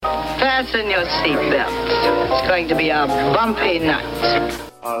Fasten your seatbelts. It's going to be a bumpy night.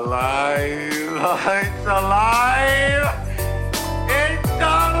 Alive! It's alive! It's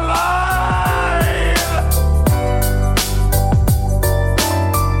alive!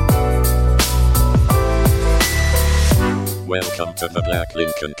 Welcome to the Black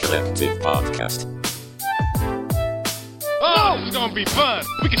Lincoln Collective Podcast. Oh, this is gonna be fun.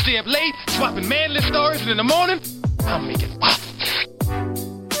 We can stay up late, swapping manly stories, and in the morning, I'll make it pop.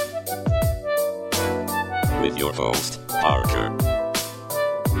 With your host, Parker.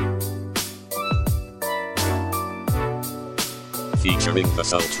 Featuring the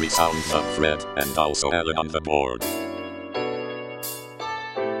sultry sounds of Fred and also Alan on the board.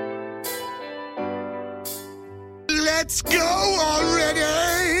 Let's go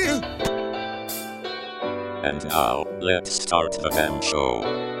already! And now, let's start the damn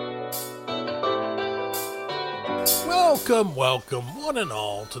show. Welcome, one and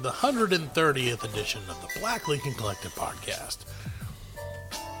all, to the 130th edition of the Black Lincoln Collective Podcast,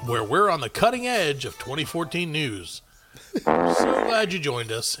 where we're on the cutting edge of 2014 news. So glad you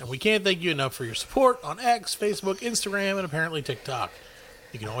joined us, and we can't thank you enough for your support on X, Facebook, Instagram, and apparently TikTok.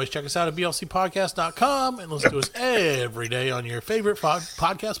 You can always check us out at blcpodcast.com and listen to us every day on your favorite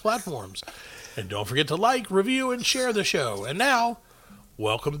podcast platforms. And don't forget to like, review, and share the show. And now,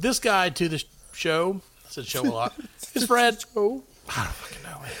 welcome this guy to the show. I said show a lot. It's Fred. I don't fucking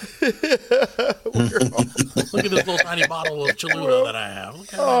know. Look at this little tiny bottle of Cholula that I have.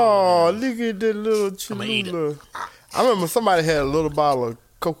 Look at Look at that little Cholula. I remember somebody had a little bottle of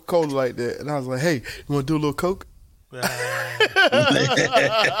Coca-Cola like that, and I was like, hey, you want to do a little Coke? They were like,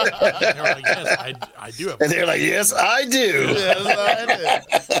 yes, I do have. And they're like, yes, I do. Yes, I did.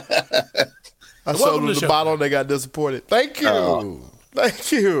 I showed them the bottle, and they got disappointed. Thank you.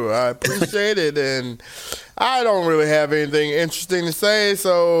 Thank you. I appreciate it. And I don't really have anything interesting to say,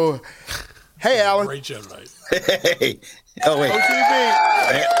 so hey, Alan. Great show tonight. Hey. Oh, wait.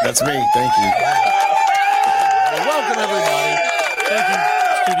 OTV. That's me. Thank you. Well, welcome, everybody. Thank you,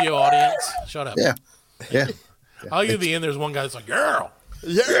 studio audience. Shut up. Yeah. I'll get to the end. There's one guy that's like, girl.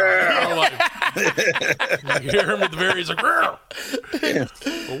 Yeah. Like, you hear him at the very, he's like, girl. Yeah.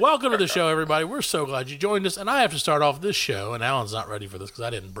 Well, welcome to the show, everybody. We're so glad you joined us. And I have to start off this show, and Alan's not ready for this because I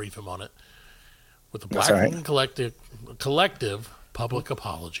didn't brief him on it, with the Black Lincoln Collective public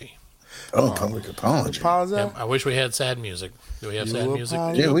apology. Oh, public apology. Apologize. I wish we had sad music. Do we have sad music?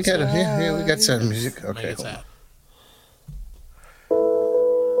 Yeah, we got we got some music. Make Okay. it sad.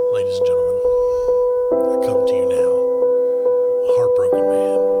 Ladies and gentlemen, I come to you now, a heartbroken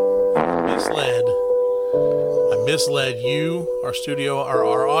man. I misled you, our studio,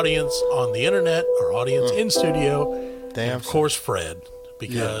 our audience on the internet, our audience in studio, and of course Fred,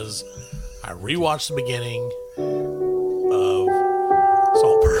 because I rewatched the beginning of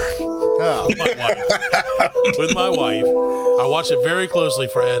Saltburn with my wife. I watched it very closely,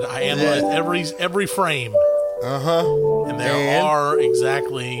 Fred. I analyzed every frame. And there are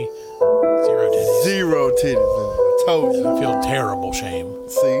exactly Zero titties. I told you. I feel terrible shame.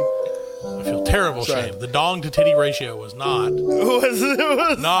 See? I feel terrible shame. The dong to titty ratio was not It was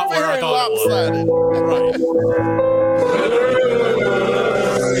not where I very thought lopsided. it was. Right.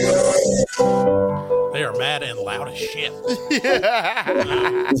 They are mad and loud as shit.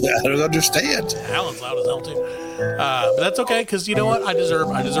 I don't understand. Alan's loud as hell too. But that's okay, because you know what? I deserve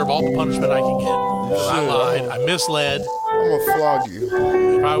all the punishment I can get. I lied. I misled. I'm going to flog you.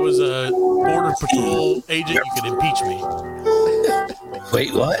 If I was a Border Patrol agent, you could impeach me.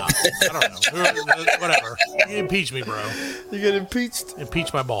 Wait, what? I don't know. Whatever. You impeach me, bro. You get impeached?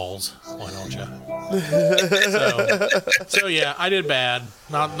 Impeach my balls. Why don't you? So yeah, I did bad.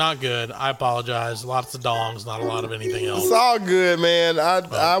 Not good. I apologize. Lots of dongs, not a lot of anything else. It's all good, man.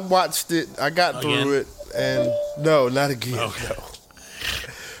 I watched it. I got through it. And no, not again. Okay. No.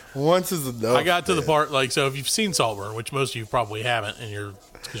 Once is enough. I got to the part, so if you've seen Saltburn, which most of you probably haven't, and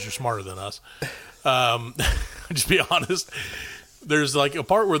because you're smarter than us, just be honest, there's a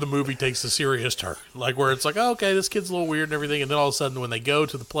part where the movie takes a serious turn, where it's oh, okay, this kid's a little weird and everything, and then all of a sudden when they go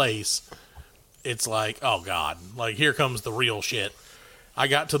to the place, it's oh God, here comes the real shit. I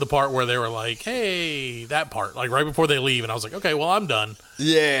got to the part where they were hey, that part, right before they leave, and I was okay, well, I'm done.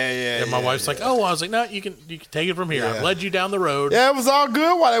 Yeah. And my wife's oh, I was no, you can take it from here. Yeah. I've led you down the road. Yeah, it was all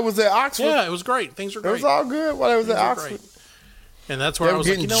good while it was at Oxford. Yeah, it was great. Things were great. It was all good while it was at Oxford. Great. And that's where I was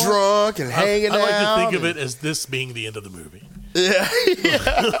getting you know drunk what? and hanging out. I like to think of it as this being the end of the movie. Yeah.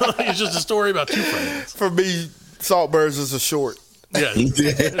 It's just a story about two friends. For me, Saltburns is a short. Yeah.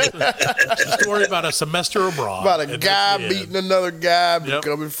 It's a story about a semester abroad. About a guy beating another guy,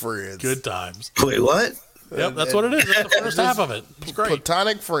 becoming friends. Good times. Wait, what? Yep, that's what it is. That's the first half of it. It's great.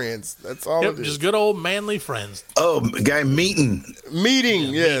 Platonic friends. That's all Yep, it is. just good old manly friends. Oh, guy meeting.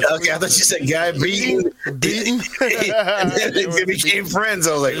 Meeting, yes. Okay, I thought you said guy beating. Beating. And then they became friends.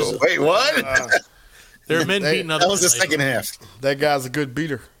 I was like, oh, wait, what? There are men beating other That was the men later. second half. That guy's a good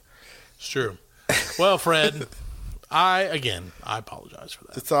beater. It's true. Well, Fred, I apologize for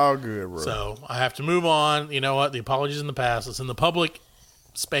that. It's all good, bro. So I have to move on. You know what? The apologies in the past. It's in the public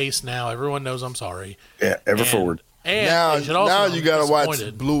space now. Everyone knows I'm sorry. Yeah, ever forward. And now, they should also now know you I'm gotta watch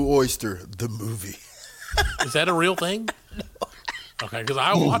disappointed. Blue Oyster, the movie. Is that a real thing? Okay, because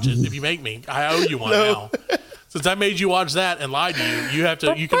I'll watch it if you make me. I owe you one now. Since I made you watch that and lied to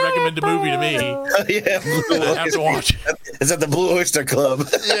you, you can recommend a movie to me. Yeah, I have to watch it. It's at the Blue Oyster Club.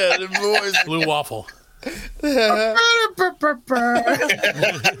 Yeah, the Blue Oyster. Blue Waffle.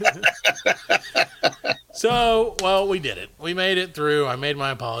 So, well, we did it. We made it through. I made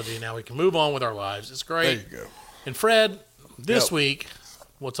my apology. Now we can move on with our lives. It's There great. you go. And Fred, this Yep. week,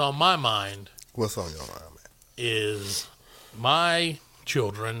 what's on my mind What's on your mind, man? is my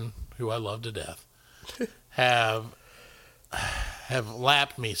children, who I love to death, have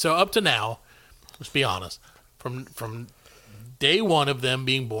lapped me. So up to now, let's be honest, from day one of them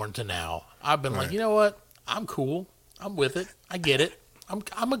being born to now, I've been like, you know what? I'm cool. I'm with it. I get it.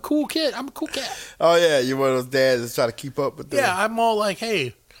 I'm a cool kid. I'm a cool cat. Oh yeah, you're one of those dads that's trying to keep up with them. Yeah, I'm all like,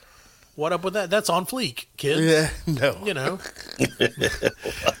 hey, what up with that? That's on fleek, kid. Yeah, no. You know,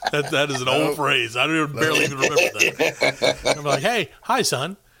 that is an old phrase. I don't barely even remember that. I'm like, hey, hi,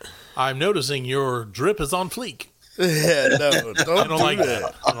 son. I'm noticing your drip is on fleek. Yeah, no. Don't, I don't like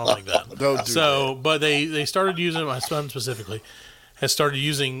that. I don't like that. Don't do So, but they started using, my son specifically, has started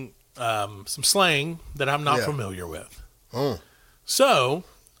using some slang that I'm not Yeah. familiar with. Oh. So,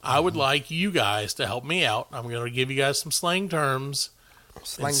 I would like you guys to help me out. I'm going to give you guys some slang terms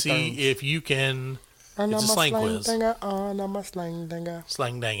Slang and see terms. if you can I know it's a my slang quiz. Dinger. Oh, I know my slang dinger.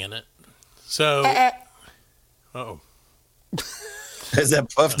 slang dang in it. So, oh, Is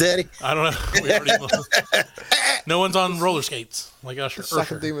that Puff Daddy? I don't know. We already no one's on roller skates like Usher.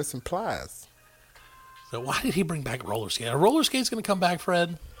 Second demon implies. So why did he bring back roller skate? Are roller skates going to come back,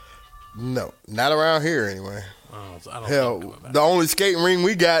 Fred? No, not around here anyway. Oh, I don't think they're Hell, coming back. the only skating ring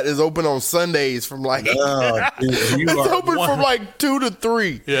we got is open on Sundays from like Oh, dude, it's open one- from like 2 to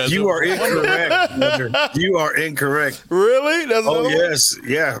 3. Yeah, you are incorrect. Brother. You are incorrect. Really? That's Oh another one? yes,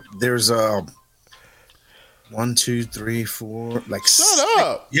 yeah. There's 1, 2, 3, 4, like Shut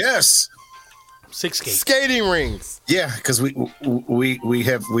up. Yes, 6 skates. Skating rings. yeah, because we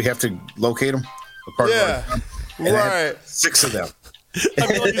have to locate them. Yeah. And I have Right. 6 of them. I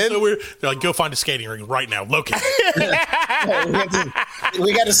feel like it's so weird. They're like, go find a skating ring right now. Locate.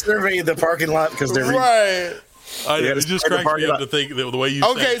 We got to survey the parking lot because they're Right. It just spread the cracks me parking up lot. to think the way you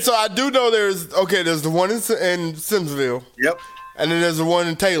Okay, said it. so I do know there's the one in Simsville, Yep, and then there's the one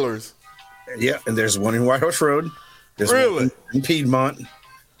in Taylor's. yeah, and there's one in White Horse Road. There's Really? one in Piedmont.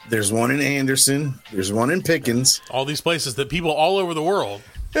 There's one in Anderson. There's one in Pickens. All these places that people all over the world.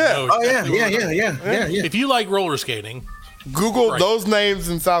 Yeah. know Oh yeah, exactly yeah, where they're- yeah. If you like roller skating, Google Right. those names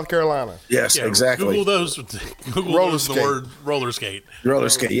in South Carolina. Yes, yeah, exactly. Google those. Google Roller those the skate. word roller skate, Roller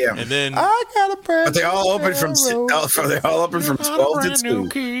skate, yeah. and then I got a brand But they all open from new railroad. they're all open from 12 to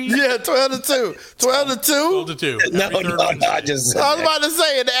 2. Yeah, 12 to 2. 12 to 2? 12 to 2. No, Every third no, I Wednesday. just I was about to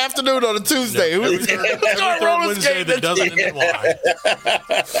say in the afternoon on a Tuesday. Every Who's third, start every third roller Wednesday skating? that doesn't end in Y.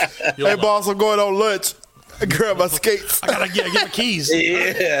 You'll Hey, know. boss, I'm going on lunch. I grab my skates. I gotta get my keys.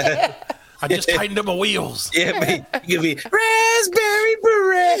 Yeah. I just tightened up my wheels. Yeah, give me raspberry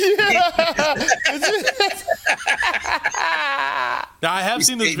beret. Now I have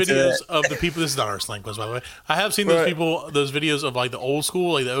seen those skate to videos that. of the people. This is not our slang quiz, by the way. I have seen those Right. people, those videos of like the old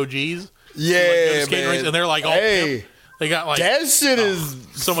school, like the OGs. Yeah, like those skating man. rinks, and they're like all Hey, pimp. They got like that shit is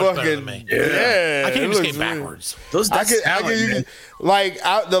so much better than fucking, me. Yeah, I can't it even looks skate weird. backwards. I could, like,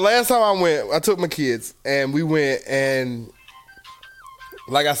 the last time I went, I took my kids and we went and,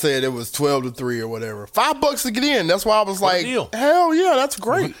 like I said, it was 12 to 3 or whatever. $5 to get in. That's why I was What a like, deal. hell yeah, that's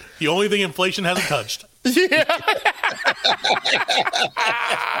great. The only thing inflation hasn't touched. Yeah.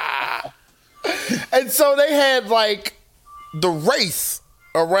 And so they had like the race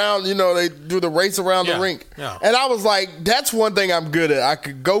around, they do the race around Yeah, the rink. yeah. And I was like, that's one thing I'm good at. I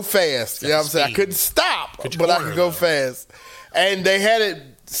could go fast. You know what I'm saying? I speed. couldn't stop, Could you but I corner, could go though? fast. And they had it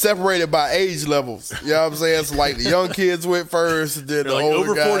separated by age levels. You know what I'm saying? So like the young kids went first, then You're the like older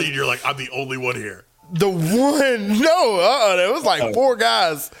over guys. 40, and you're like, I'm the only one here. The one, there was like 4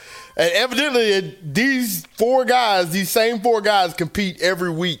 guys. And evidently, these 4 guys, these same 4 guys compete every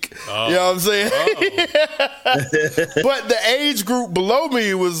week. You know what I'm saying? But the age group below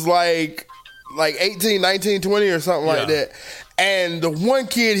me was like like 18, 19, 20 or something like that. And the one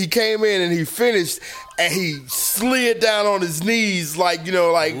kid, he came in and he finished and he slid down on his knees like, you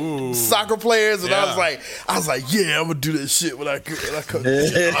know, like soccer players. And I was like, yeah, I'm gonna do that shit when I come.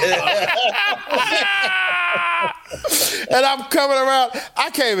 And I'm coming around.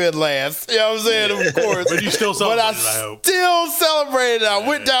 I came in last. You know what I'm saying? Of course. But you still celebrated, I hope. Still celebrated. I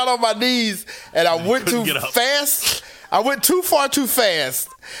went down on my knees and I went too fast. I went too far too fast.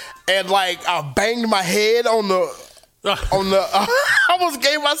 And like I banged my head on the I almost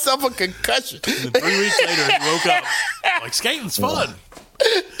gave myself a concussion. And 3 weeks later, he woke up like skating's fun.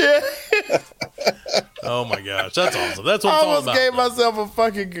 Oh my gosh, that's awesome. That's what it's all about. I almost gave myself a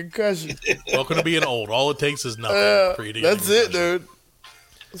fucking concussion. Welcome to being old. All it takes is nothing for you to get That's it, dude.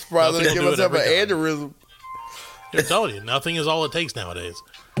 It's probably to give myself an aneurysm. I'm telling you, nothing is all it takes nowadays.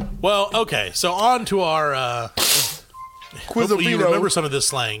 Well, okay, so on to our hopefully you remember some of this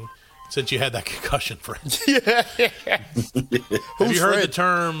slang since you had that concussion, friend. Yeah. Have you heard the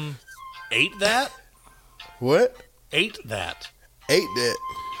term "ate that"? What? Ate that. Ate that.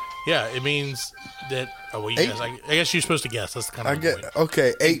 Yeah, it means that. Oh, well, you guess. I guess you're supposed to guess. That's the kind of. I get.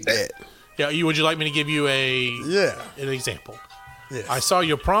 Okay, ate that. Yeah, would you like me to give you an example? Yes. I saw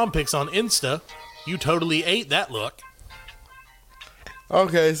your prom pics on Insta. You totally ate that look.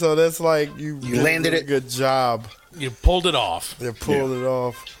 Okay, so that's like you landed it. Good job. You pulled it off. You pulled it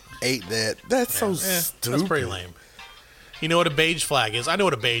off. Ate that. That's so stupid. That's pretty lame. You know what a beige flag is? I know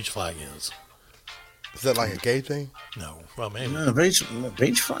what a beige flag is. Is that like a gay thing? No. Well, maybe. No, beige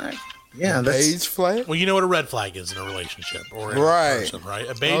flag? Yeah, that's... Beige flag? Well, you know what a red flag is in a relationship or in a person, right?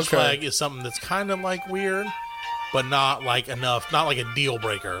 A beige flag is something that's kind of like weird, but not like enough, not like a deal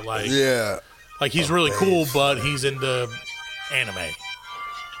breaker. Like, like he's really cool, but he's into anime.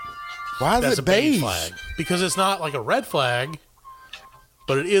 Why is That's it a beige beige? flag? Because it's not like a red flag,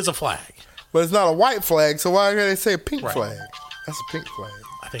 but it is a flag. But it's not a white flag, so why can't they say a pink flag? That's a pink flag.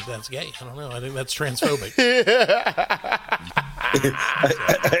 I think that's gay. I don't know. I think that's transphobic.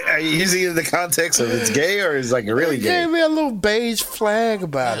 Are you using it in the context of it's gay or is like really He gay? gave me a little beige flag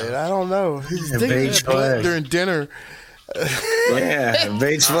about it. I don't know. He's beige flag during dinner. Yeah,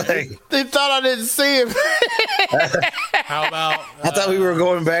 beige flag. They thought I didn't see him. How about? I thought we were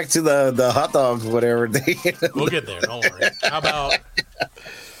going back to the hot dog, whatever. We'll get there. Don't worry. How about?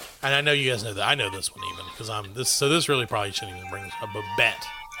 And I know you guys know that. I know this one even because I'm this. So this really probably shouldn't even bring up a bet.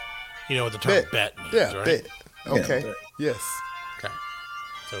 You know what the term bet means, Yeah, right? bet. Okay. bet. Yes. Okay.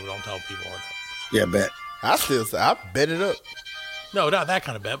 So don't tell people. Yeah, bet. I bet it up. No, not that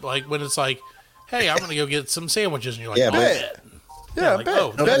kind of bet. But like when it's like, hey, I'm gonna go get some sandwiches, and you're like, Yeah, oh, bet. Yeah, like, bet.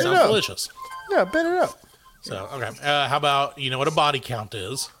 oh, Bet that it sounds up. delicious. Yeah, bet it up. So okay. How about you know what a body count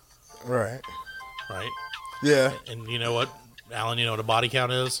is, Right. right? Yeah. And you know what, Alan? You know what a body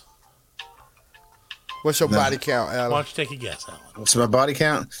count is? What's your body count, Why Alan? don't you take a guess, Alan? What's my body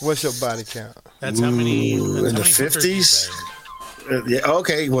count? What's your body count? That's how many in the hookers you 50s? banged. Yeah,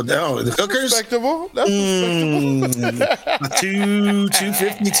 okay. Well, no, the hookers? Respectable. That's respectable.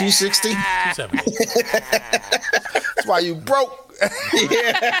 250, 260? 270. That's why you broke.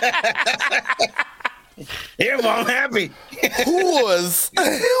 Yeah, well, I'm happy. Who was?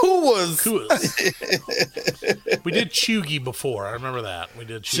 We did chuggy before. I remember that. We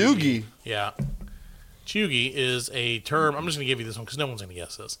did chuggy. Chuggy? Yeah. Chuggy is a term. I'm just going to give you this one because no one's going to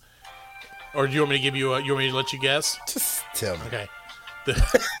guess this. Or do you want me to give you you want me to let you guess? Just tell me. Okay.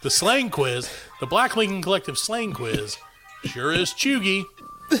 The slang quiz, the Black Lincoln Collective slang quiz, sure is chuggy.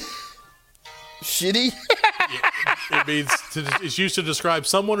 Shitty. It means it's used to describe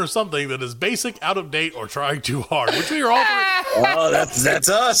someone or something that is basic, out of date, or trying too hard, which we are all three. Oh, that's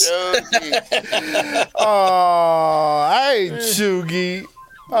us. Oh, I ain't chuggy.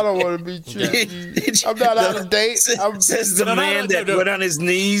 I don't want to be chuggy. I'm not out of date. Says the No, man that went on his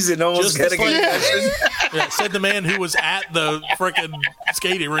knees and almost got a concussion. Yeah, said the man who was at the freaking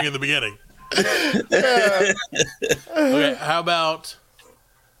skating ring in the beginning. Okay, how about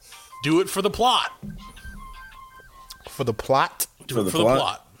do it for the plot? For the plot? Do For it the for the plot?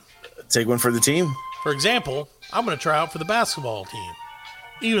 plot. Take one for the team. For example, I'm going to try out for the basketball team.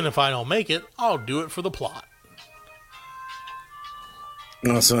 Even if I don't make it, I'll do it for the plot.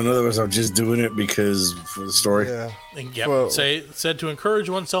 No, so in other words, I'm just doing it because for the story. Yeah. And yep, Well- said to encourage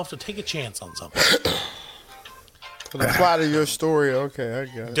oneself to take a chance on something. For the plot of your story. Okay, I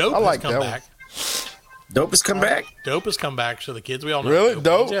got it. Dope I like has come that back. Dope has come back. Dope has come back to the kids. We all know. Really? what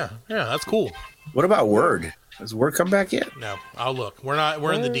Dope? is. Yeah, that's cool. What about Word? Has Word come back yet? No, I'll look. We're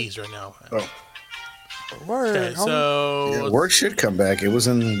in the D's right now. Oh. Word. Okay, so Word should come back. It was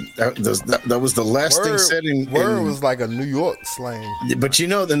in that was the last thing said in Word was like a New York slang. But in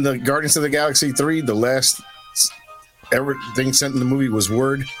the Guardians of the Galaxy 3, the last everything sent in the movie was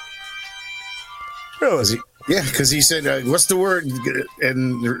word. Really? Because he said, "What's the word?"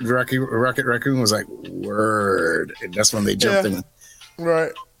 And Rocket Raccoon was like, "Word," and that's when they jumped in.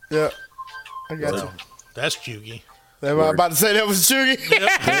 Right. Yeah. I got you. That's Chugi. Am I about to say that was Chugi?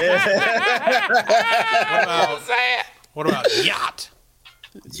 What about yacht?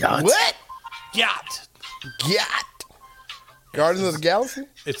 Yacht. What? Yacht. Yacht. Guardians of the Galaxy?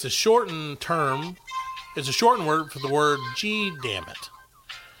 It's a shortened term. It's a shortened word for the word "gee, damn it,"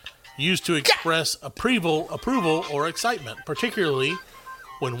 used to express approval or excitement, particularly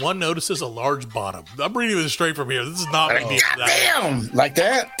when one notices a large bottom. I'm reading this straight from here. This is not me. Goddamn, like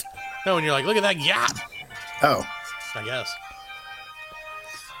that? No, when you're like, look at that yacht. Oh, I guess.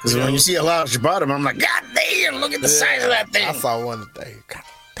 Because when you see a large bottom, I'm like, God damn, look at the size of that thing. I saw one today.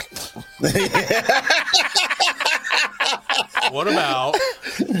 What about?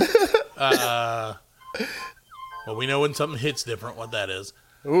 Well, we know when something hits different. What that is.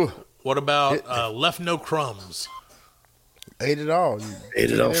 Ooh. What about left no crumbs? Ate it all.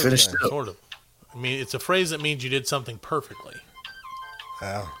 Ate it all, finished up. Sort of. I mean, it's a phrase that means you did something perfectly.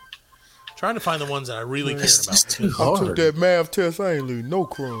 Wow. Trying to find the ones that I really cared about. Too I took hard. that math test. I ain't leaving no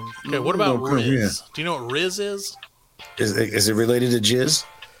crumbs. Okay, what about No, Riz? yeah. Do you know what Riz is? Is it related to jizz?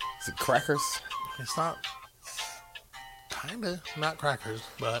 Is it crackers? It's not. Kinda. Not crackers,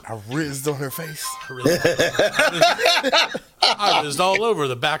 but I rizzed on her face. I rizzed all over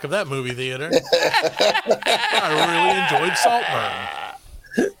the back of that movie theater. I really enjoyed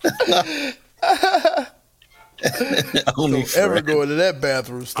Saltburn. Only Don't ever go into that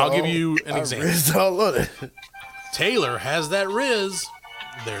bathroom stall. I'll give you an example. I rizzed all of it. Taylor has that Riz.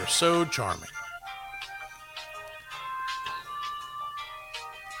 They're so charming.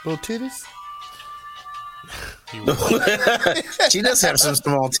 Little titties? She does have some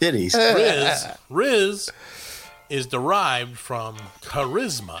small titties. Riz is derived from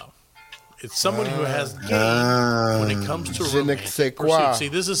charisma. It's someone who has game when it comes to Je ne romantic sais quoi. pursuits. See,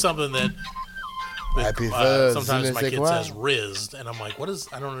 this is something that Happy fuzz, sometimes je ne my sais kid quoi. says rizzed, and I'm like, what is?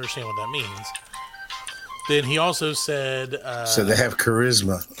 I don't understand what that means. Then he also said, So they have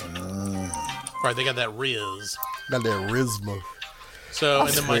charisma. right, they got that Riz. Got that risma. So, and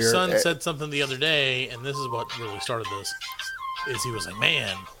then my weird. son said something the other day, and this is what really started this, is he was like,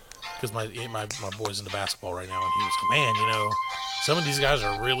 man, because my boy's into basketball right now, and he was like, man, you know, some of these guys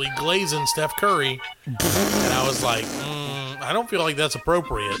are really glazing Steph Curry. And I was like, I don't feel like that's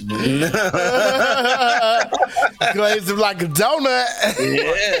appropriate. Glazed him like a donut.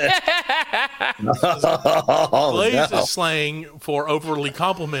 Glaze is slang for overly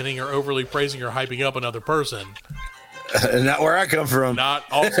complimenting or overly praising or hyping up another person. Not where I come from. Not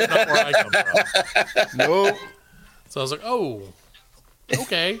where I come from. Nope. So I was like, oh,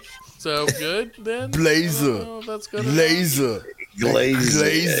 okay. So good then? Blazer. Oh, that's good. Glazer.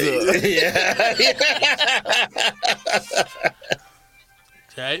 Glazer. Yeah.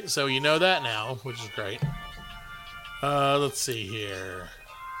 Okay, so you know that now, which is great. Let's see here.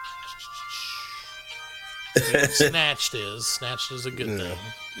 You know what snatched is. Snatched is a good thing.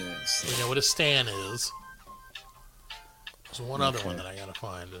 Yes. We know what a stan is. There's one other one that I gotta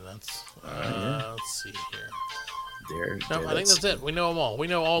find, and that's let's see here. No, I think that's it. We know them all. We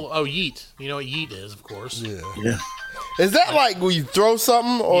know all. Oh, yeet. You know what yeet is, of course. Yeah. Is that like when you throw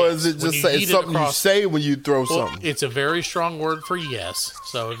something, or Yes, is it when just you say yeet it something across- you say when you throw Well, something? it's a very strong word for yes.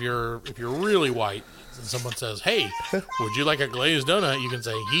 So if you're really white and someone says, "Hey, would you like a glazed donut?" You can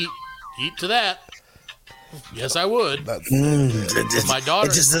say, "Yeet to that." Yes, I would. My daughter.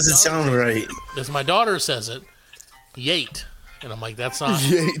 It just doesn't sound right. As my daughter says it, "Yate," and I'm like, "That's not."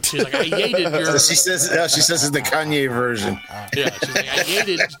 Yate. She's like, "I yated your." She says it's the Kanye version. Yeah, she's like, "I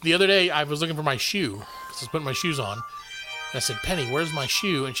yated." The other day, I was looking for my shoe because I was putting my shoes on. And I said, "Penny, where's my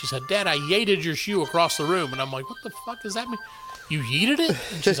shoe?" And she said, "Dad, I yated your shoe across the room." And I'm like, "What the fuck does that mean? You yeeted it?"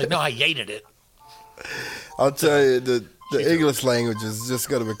 And she's like, "No, I yated it." I'll tell you, the English language is just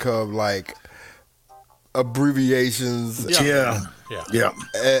going to become like abbreviations Yeah.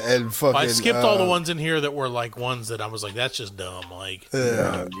 and fucking. I skipped all the ones in here that were like ones that I was like, "That's just dumb." Like, we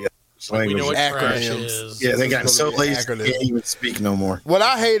know what trash Acronyms. is. Yeah, they got It's so gonna be lazy they acronym. can't even speak no more. What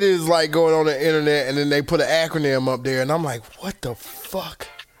I hate is like going on the internet and then they put an acronym up there, and I'm like, what the fuck?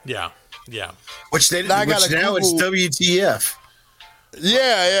 Yeah. Which I gotta now it's Google- WTF.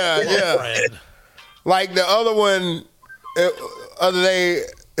 Yeah. Fred. Like the other one, other day,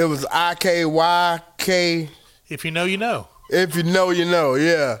 it was IKYK. If you know, you know. If you know, you know.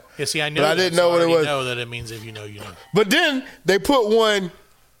 Yeah. Yeah, see, I know. But I didn't know what it was. I know that it means if you know, you know. But then they put one.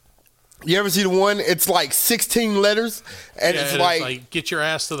 You ever see the one? It's like 16 letters, and it's like get your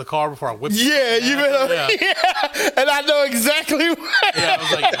ass to the car before I whip you. Yeah, you know. Yeah. And I know exactly what. Yeah, I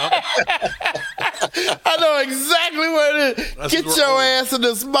was like, I know exactly what it is. Get your ass in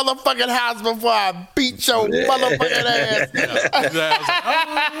this motherfucking house before I beat your motherfucking ass. Yeah. I was like,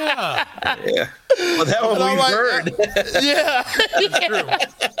 Yeah. Well, that one we've heard. Yeah.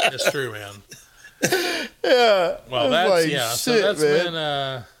 It's true, man. Yeah. Well, that's like, so shit, that's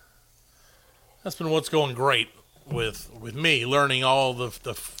man. That's been what's going great with me learning all the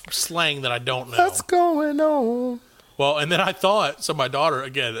slang that I don't know. What's going on? Well, and then I thought, so my daughter,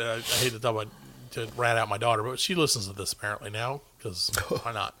 again, I hate to rat out my daughter, but she listens to this apparently now, because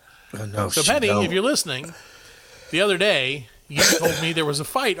why not? Oh, no, so Penny, if you're listening, the other day you told me there was a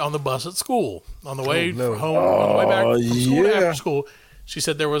fight on the bus at school on the way home, on the way back from school after school. She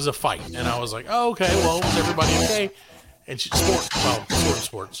said there was a fight, and I was like, "Oh, okay. Well, is everybody okay?" And she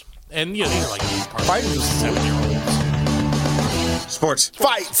sports. And these are like Fights. 7-year-olds. Sports.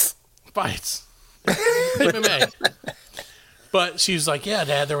 Fights. MMA. But she's like, "Yeah,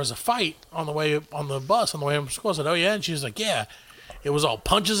 Dad, there was a fight on the way on the bus on the way home from school." I said, "Oh yeah," and she was like, "Yeah, it was all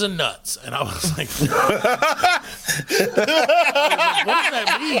punches and nuts." And I was like, "What does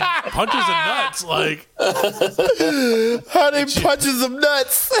that mean? Punches and nuts? Like, honey, punches of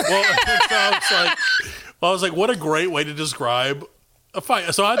nuts." Well, so I was like, what a great way to describe a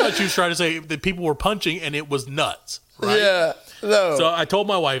fight. So I thought you was trying to say that people were punching and it was nuts, right? Yeah, no. So I told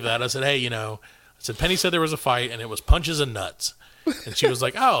my wife that. I said, "Hey, I said Penny said there was a fight and it was punches and nuts," and she was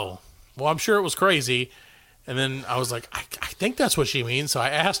like, "Oh, well, I'm sure it was crazy." And then I was like, I think that's what she means. So I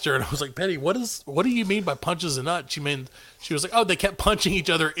asked her, and I was like, "Penny, what do you mean by punches and nuts?" She was like, "Oh, they kept punching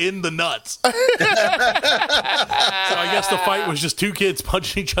each other in the nuts." So I guess the fight was just two kids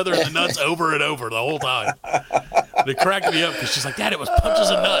punching each other in the nuts over and over the whole time. And it cracked me up because she's like, "Dad, it was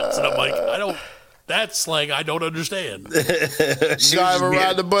punches and nuts," and I'm like, that's slang I don't understand. She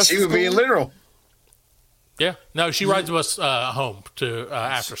ride the bus. She was being literal. Yeah, no, she rides the bus home to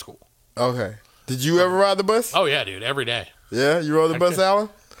after school. Okay. Did you ever ride the bus? Oh yeah, dude, every day. Yeah, you rode the bus, Alan?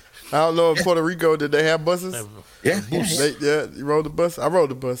 I don't know in Puerto Rico, did they have buses? Yeah. You rode the bus? I rode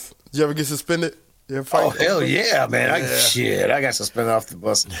the bus. Did you ever get suspended? You ever fight? Oh, hell yeah, man. I got suspended off the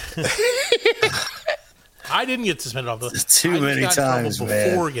bus. I didn't get suspended off the bus. Too many times, man.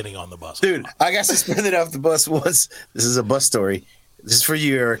 Before getting on the bus. Dude, I got suspended off the bus once. This is a bus story. This is for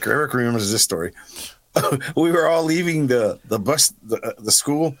you, Eric. Eric remembers this story. We were all leaving the bus, the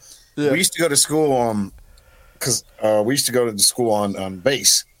school. Yeah. We used to go to school because we used to go to the school on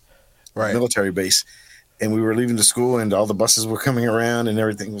base, right, military base, and we were leaving the school, and all the buses were coming around, and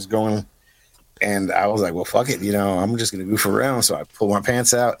everything was going. And I was like, "Well, fuck it, I'm just gonna goof around." So I pulled my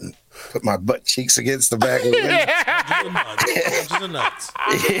pants out and put my butt cheeks against the back of the window. Punches and nuts.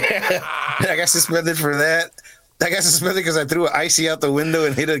 Yeah, and I got suspended for that. I got suspended because I threw an icy out the window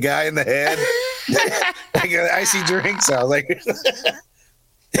and hit a guy in the head. I got icy drinks. I was like.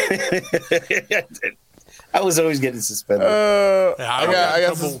 I was always getting suspended. Go ahead.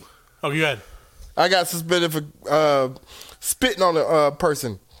 I got suspended for spitting on a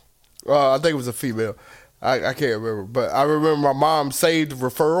person. I think it was a female. I can't remember, but I remember my mom saved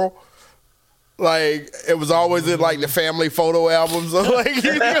referral. Like it was always in like the family photo albums. Like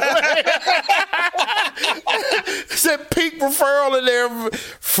said peak referral in there.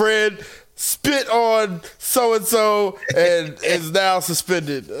 Fred spit on so-and-so and is now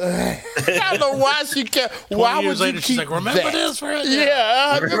suspended. I don't know why she kept. Why would you keep she's like, remember that? this, Fred?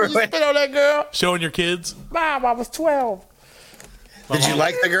 Yeah, remember you spit on that girl? Showing your kids? Mom, I was 12. Did you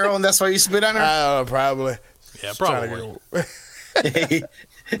like the girl and that's why you spit on her? I don't know, probably. Yeah, probably. Yeah,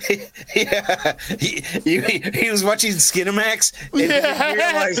 he was watching Skinamax. And he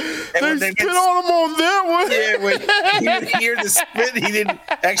realized they spit on him on that one. Yeah, when he would hear the spit, he didn't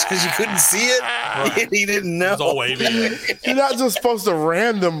actually because you couldn't see it. Right. He didn't know. It was all wavy. You're not just supposed to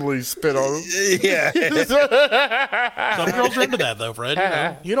randomly spit on him. Yeah. Some girls are into that though,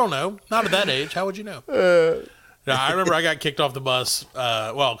 Fred. You don't know. Not at that age. How would you know? No, I remember I got kicked off the bus.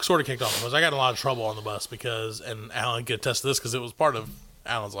 Sort of kicked off the bus. I got in a lot of trouble on the bus because, and Alan could attest to this because it was part of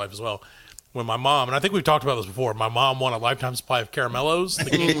Alan's life as well. When my mom, and I think we've talked about this before, my mom won a lifetime supply of caramellos, the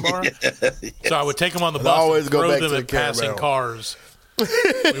candy bar. Yes. So I would take them on the bus and throw them at passing cars. We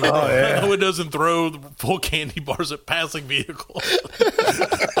would roll down the windows and throw the full candy bars at passing vehicles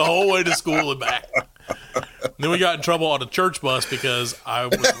the whole way to school and back. And then we got in trouble on a church bus because I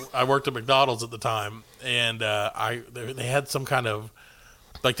worked at McDonald's at the time, and they had some kind of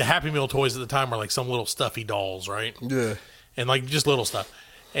like the Happy Meal toys at the time were like some little stuffy dolls, right? Yeah. and like just little stuff.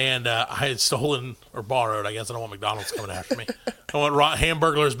 And I had stolen or borrowed. I guess I don't want McDonald's coming after me. I want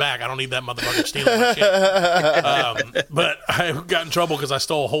Hamburglers back. I don't need that motherfucker stealing my shit. But I got in trouble because I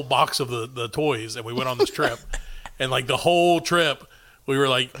stole a whole box of the toys, and we went on this trip. And like the whole trip, we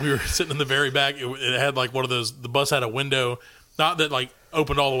were sitting in the very back. It had like one of those. The bus had a window, not that like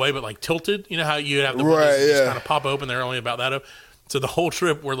opened all the way, but like tilted. You know how you have the windows just kind of pop open. They're only about that up. So the whole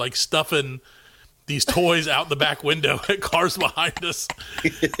trip, we're like stuffing these toys out the back window at cars behind us.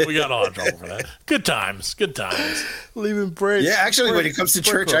 We got all in trouble for that. Good times. Leaving bread. Yeah, actually, when it comes to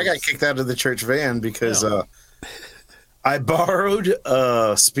church, I got kicked out of the church van because I borrowed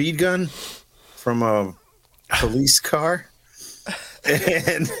a speed gun from a police car.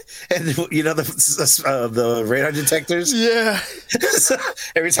 And you know the radar detectors? Yeah. So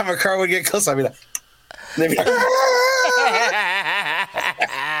every time a car would get close, I'd be like, we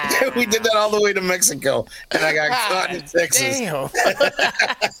did that all the way to Mexico, and I got caught in Texas. Damn.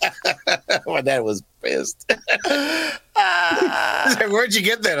 My dad was pissed. Like, where'd you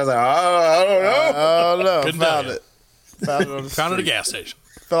get that? I was like, I don't know. Oh no! Good Found night. it. Found it on the Found it at a street. gas station.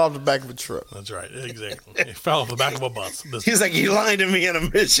 Fell off the back of a truck. That's right. Exactly. It fell off the back of a bus. He's like, you lying to me on a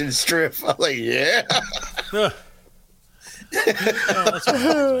mission strip. I was like, yeah. That's what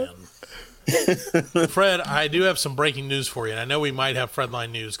happens, man. Fred, I do have some breaking news for you, and I know we might have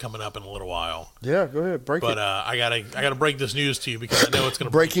Fredline news coming up in a little while. Yeah, go ahead, break But it. I gotta break this news to you because I know it's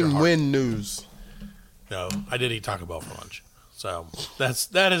gonna Breaking wind news. No, I did eat Taco Bell for lunch, so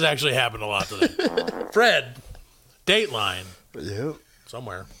that has actually happened a lot today. Fred, Dateline, Yep.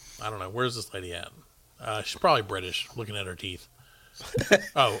 somewhere. I don't know. Where's this lady at? She's probably British. Looking at her teeth.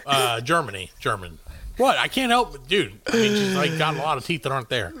 German. What? I can't help it, dude. I mean, she's like got a lot of teeth that aren't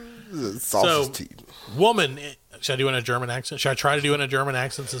there. Sausage teeth. Woman. Should I do it in a German accent? Should I try to do it in a German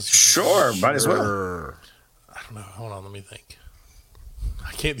accent? Sure, might as well. I don't know. Hold on. Let me think.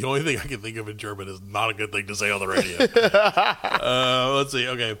 I can't. The only thing I can think of in German is not a good thing to say on the radio. Let's see.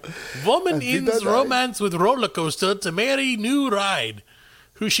 Okay. Woman ends romance with roller coaster to marry new ride,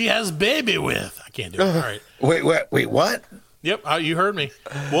 who she has baby with. I can't do it. All right. Wait, what? Yep. You heard me.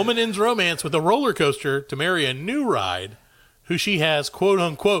 Woman ends romance with a roller coaster to marry a new ride, who she has quote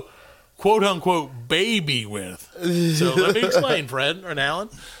unquote baby with. So let me explain, Fred or Alan.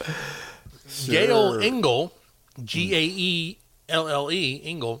 Sure. Gail Engel, Gaelle,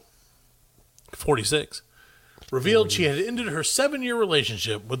 Engel, 46, revealed she had ended her 7-year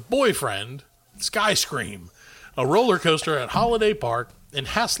relationship with boyfriend Skyscream, a roller coaster at Holiday Park in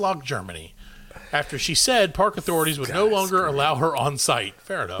Hasloch, Germany, after she said park authorities would no longer allow her on site.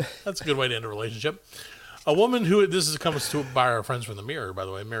 Fair enough. That's a good way to end a relationship. A woman who, this comes to by our friends from the Mirror, by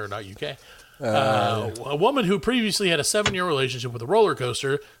the way, Mirror.uk. A woman who previously had a 7-year relationship with a roller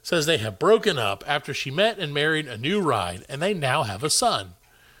coaster says they have broken up after she met and married a new ride, and they now have a son.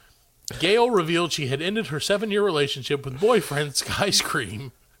 Gail revealed she had ended her 7-year relationship with boyfriend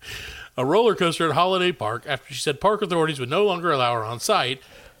Skyscream, a roller coaster at Holiday Park, after she said park authorities would no longer allow her on site.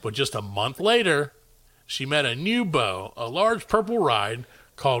 But just a month later, she met a new beau, a large purple ride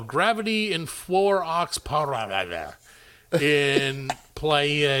called Gravity in Four Ox Parada in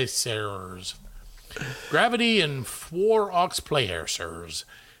Players. Gravity and Four Ox Players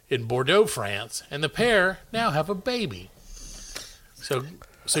in Bordeaux, France, and the pair now have a baby. So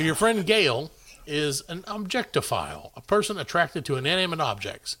your friend Gail is an objectophile, a person attracted to inanimate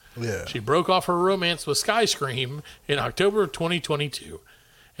objects. Yeah. She broke off her romance with Skyscream in October of 2022.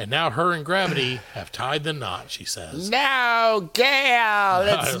 And now her and Gravity have tied the knot, she says. No, Gail,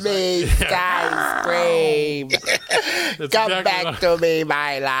 it's me, Skyscream. Come back to me,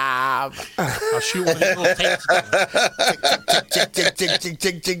 my love. I'll shoot one of your little tapes.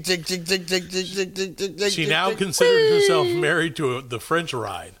 She now considers herself married to the French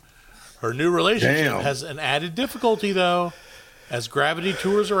ride. Her new relationship has an added difficulty, though, as Gravity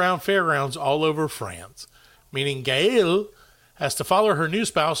tours around fairgrounds all over France, meaning Gail has to follow her new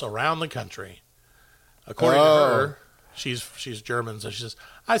spouse around the country. According to her, she's German, so she says,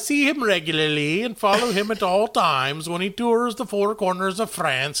 I see him regularly and follow him at all times when he tours the four corners of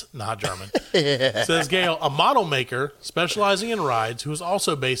France. Not German. Says Gail, a model maker specializing in rides who is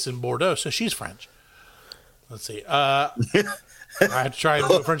also based in Bordeaux, so she's French. Let's see. I have to try and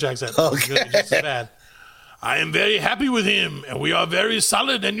do a French accent. Okay. It's just as bad. I am very happy with him, and we are very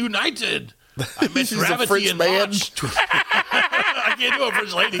solid and united. I met Gravity in March. I can't do a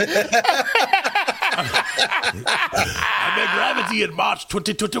French lady. I met Gravity in March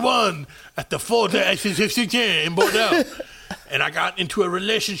 2021 at the Fort in Bordeaux, and I got into a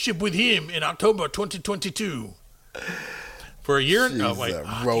relationship with him in October 2022. For a year, She's oh wait, a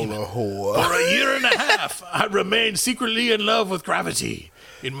roller whore. for a year and a half, I remained secretly in love with gravity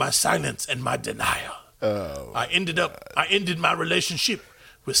in my silence and my denial. I ended my relationship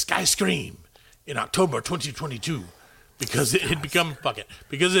with Skyscream in October 2022 because it had become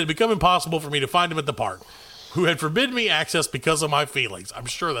impossible for me to find him at the park, who had forbidden me access because of my feelings. I'm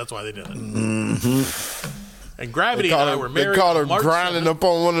sure that's why they did it. Mm-hmm. And Gravity and I were married. They caught her March grinding 7th. up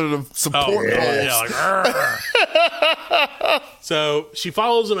on one of the support poles. Yeah, like, so she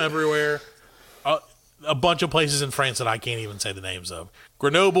follows him everywhere. A bunch of places in France that I can't even say the names of.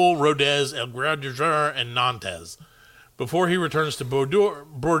 Grenoble, Rodez, El Grandeur, and Nantes. Before he returns to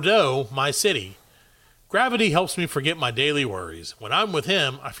Bordeaux, my city. Gravity helps me forget my daily worries. When I'm with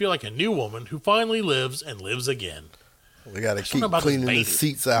him, I feel like a new woman who finally lives and lives again. We got to keep cleaning the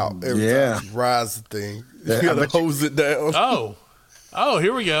seats out every Yeah. time she rides the thing. Yeah, You got to hose it down. Oh,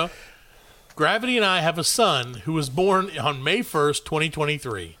 here we go. Gravity and I have a son who was born on May 1st,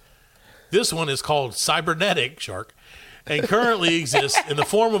 2023. This one is called Cybernetic Shark and currently exists in the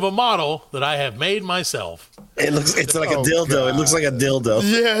form of a model that I have made myself. It's like a dildo. God. It looks like a dildo.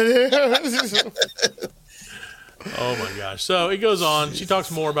 Yeah. Oh my gosh. So it goes on. She talks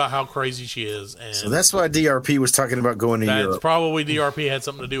more about how crazy she is. And So that's why DRP was talking about going to that's Europe. probably DRP had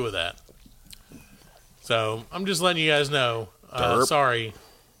something to do with that. So I'm just letting you guys know. Sorry,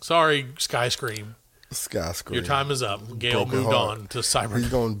 Skyscream. Skyscraper. Your time is up. Gail Broken moved heart. on to Cyber. He's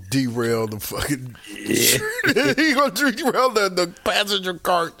going to derail the fucking. He's going to derail the passenger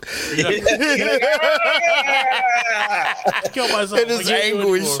cart. Kill myself. In his I can't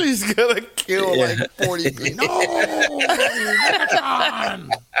do it anguish, anymore. he's going to kill like 40 people. Megatron!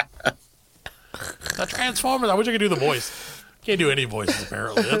 The Transformers. I wish I could do the voice. Can't do any voices,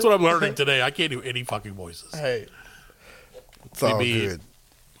 apparently. That's what I'm learning today. I can't do any fucking voices. Hey. It's all Maybe- good.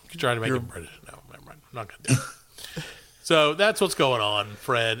 You can try to make it British. No, never mind. I'm not going to do it. So that's what's going on,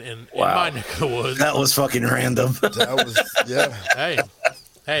 Fred, in my neck of the woods. That was fucking random. That was, yeah.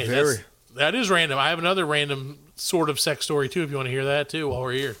 Hey, Very. that is random. I have another random sort of sex story, too, if you want to hear that, too, while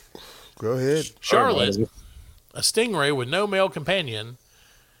we're here. Go ahead. Charlotte, a stingray with no male companion,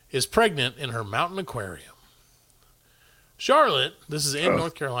 is pregnant in her mountain aquarium. Charlotte, this is in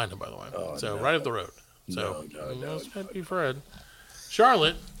North Carolina, by the way, right up the road. So, this might be Fred.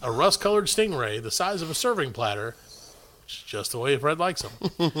 Charlotte, a rust-colored stingray the size of a serving platter, just the way Fred likes them,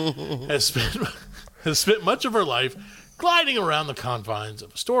 has spent much of her life gliding around the confines of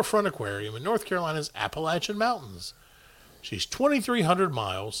a storefront aquarium in North Carolina's Appalachian Mountains. She's 2,300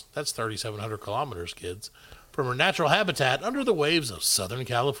 miles, that's 3,700 kilometers, kids, from her natural habitat under the waves of Southern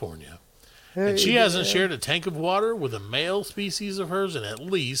California. And she hasn't shared a tank of water with a male species of hers in at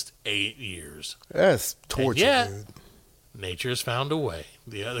least 8 years. That's torture, And yet, dude. nature has found a way.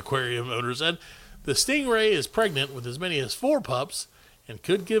 The aquarium owner said the stingray is pregnant with as many as 4 pups and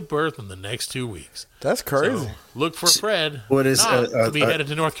could give birth in the next 2 weeks. That's crazy. So look for Fred What is, to be headed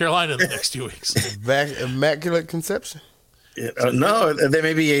to North Carolina in the next 2 weeks. Immaculate conception. No, they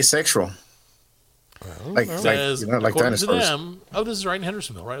may be asexual. Says, like according to dinosaurs. them, this is right in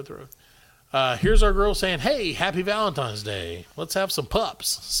Hendersonville, right up the road. Here's our girl saying, "Hey, happy Valentine's Day. Let's have some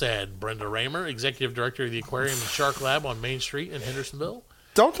pups," said Brenda Raymer, executive director of the Aquarium and Shark Lab on Main Street in Hendersonville.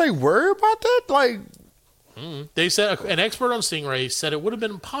 Don't they worry about that? Like, They said an expert on stingrays said it would have been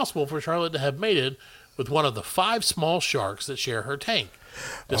impossible for Charlotte to have mated with one of the 5 small sharks that share her tank,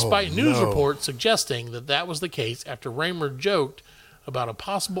 despite news reports suggesting that was the case after Raymer joked about a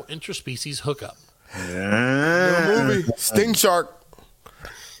possible interspecies hookup. the movie Sting Shark.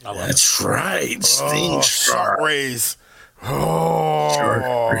 That's right. Sting Shark Shark. rays.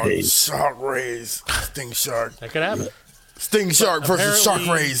 Shark rays. Shark rays. Sting Shark. That could happen. Sting Shark versus Shark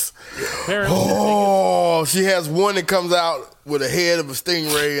apparently- rays. Apparently, Oh, she has one that comes out with the head of a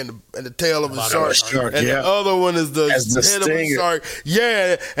stingray and the tail of a shark. shark, And yeah. the other one is the As the head of a stinger. shark.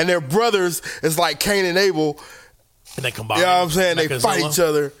 Yeah, and their brothers is like Cain and Abel. and they combine. You know what I'm saying? They like a fight Zilla. each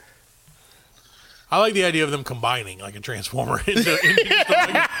other. I like the idea of them combining like a transformer into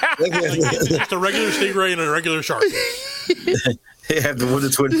just a regular stingray and a regular shark. They have the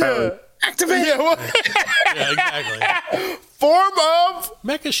twin power. Activate. Yeah, what? Yeah, exactly. Form of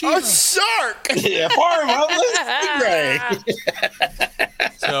Mecha a Shiva. shark. Yeah, farm of the stingray.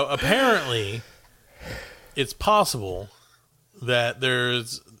 So apparently, it's possible that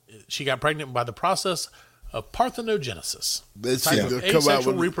she got pregnant by the process of parthenogenesis. That Type shit of gonna come out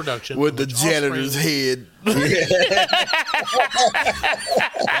asexual with, reproduction with the in which janitor's offspring- head. That would be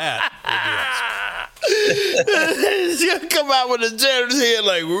awesome. She's gonna come out with the janitor's head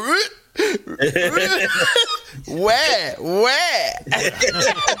like, where?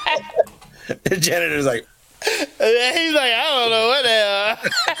 The janitor's like, He's like, I don't know what the hell.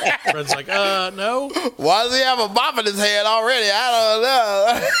 Fred's like, no. Why does he have a mop in his head already? I don't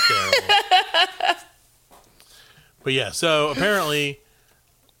know. But yeah, so apparently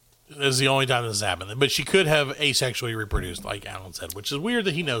this is the only time this has happened. But she could have asexually reproduced, like Alan said, which is weird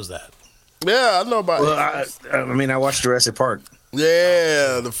that he knows that. Yeah, I know about it. I watched Jurassic Park.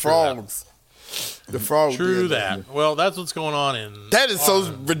 Yeah, the frogs. The frogs. True that. Well, that's what's going on in... That is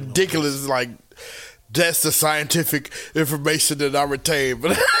so ridiculous. Like, that's the scientific information that I retain.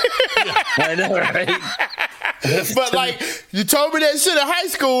 But I know, right? But like, you told me that shit in high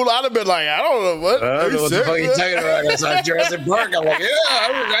school, I'd have been like, I don't know what. I don't know what the fuck you're talking about. That's like Jurassic Park. I'm like, yeah,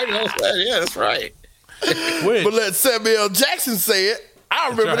 I know that. Yeah, that's right. But let Samuel L. Jackson say it. I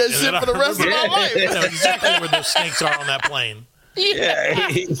remember that shit for the rest of my life. I know exactly where those snakes are on that plane. Yeah,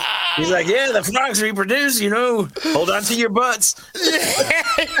 he's like, yeah, the frogs reproduce, hold on to your butts.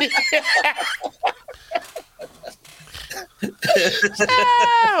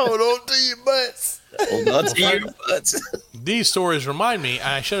 Hold on to your butts. Hold on to your butts. These stories remind me,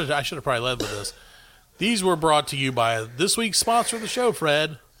 I should have probably led with this. These were brought to you by this week's sponsor of the show,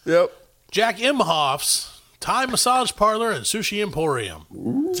 Fred. Yep. Jack Imhoff's Thai Massage Parlor and Sushi Emporium.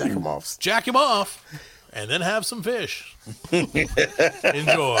 Ooh. Jack him off. Jack him off, and then have some fish.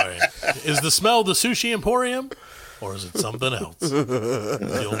 Enjoy. Is the smell the Sushi Emporium, or is it something else?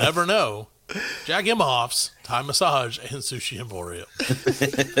 You'll never know. Jack Imhoff's Thai Massage and Sushi Emporium in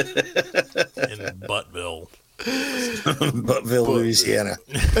Buttville. Buttville, Louisiana.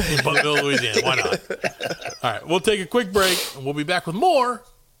 Buttville, Louisiana. Why not? All right, we'll take a quick break, and we'll be back with more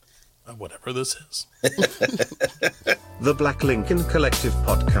of whatever this is. The Black Lincoln Collective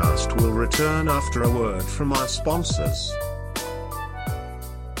podcast will return after a word from our sponsors.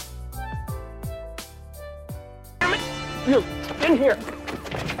 You, in here.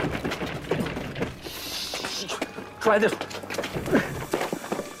 Try this.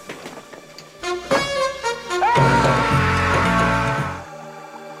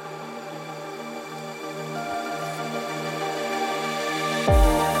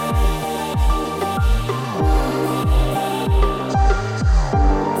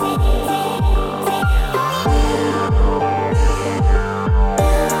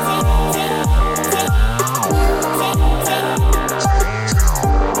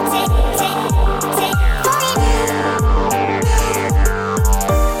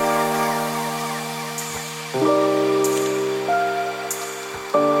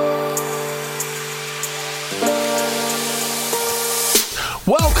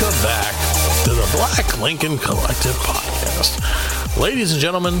 Lincoln Collective Podcast. Ladies and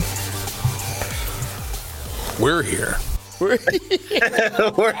gentlemen, we're here. We're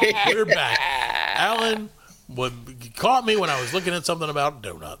back. Alan caught me when I was looking at something about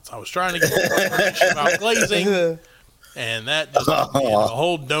donuts. I was trying to get information about glazing, and that just a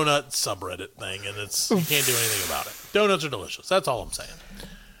whole donut subreddit thing, and you can't do anything about it. Donuts are delicious. That's all I'm saying.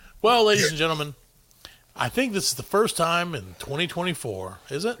 Well, ladies and gentlemen, I think this is the first time in 2024.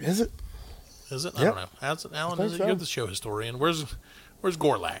 Is it? Is it? Is it? I don't know. Alan, is it? You're the show historian. Where's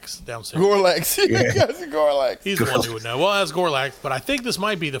Gorlax downstairs? Gorlax. Gorlax. He's the one who would know. Well, that's Gorlax, but I think this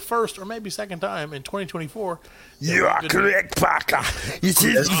might be the first or maybe second time in 2024. You are correct, Parker. It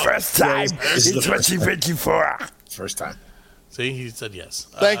is the first time in 2024. First time. See, he said yes.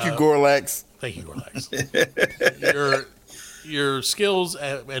 Thank you, Gorlax. Thank you, Gorlax. Your skills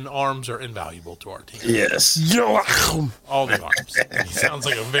and arms are invaluable to our team. Yes. You're welcome. All the arms. He sounds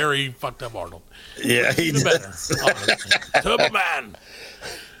like a very fucked up Arnold. Yeah, he even better. Turbo Man.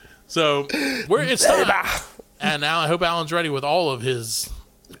 So it's time. And now I hope Alan's ready with all of his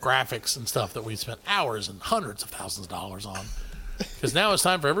graphics and stuff that we spent hours and hundreds of thousands of dollars on. Because now it's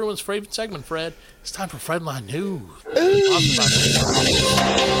time for everyone's favorite segment, Fred. It's time for Fredline News.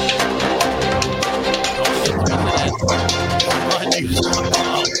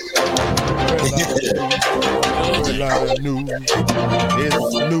 Fredline News.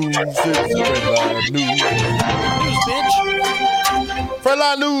 It's news. Fredline News. News, bitch.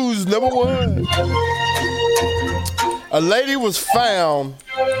 Fredline News, number one. A lady was found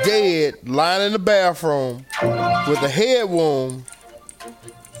dead lying in the bathroom with a head wound,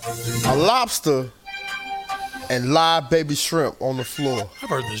 a lobster, and live baby shrimp on the floor. I've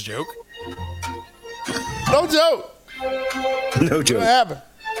heard this joke. No joke. No joke. What happened?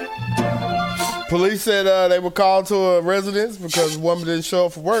 Police said they were called to a residence because the woman didn't show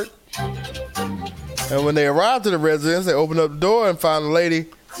up for work. And when they arrived to the residence, they opened up the door and found a lady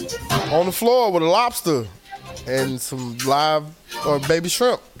on the floor with a lobster and some live or baby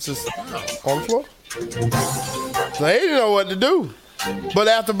shrimp just on the floor. So they didn't know what to do. But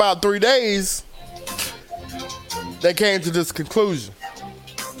after about 3 days, they came to this conclusion.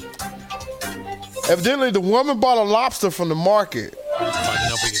 Evidently, the woman bought a lobster from the market.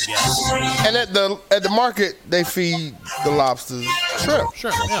 And at the market, they feed the lobsters shrimp.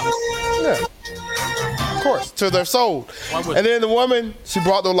 Sure, yeah. Yeah. Of course, till they're sold. And then the woman, she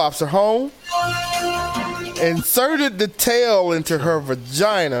brought the lobster home, inserted the tail into her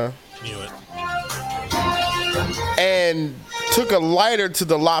vagina, Knew it. and took a lighter to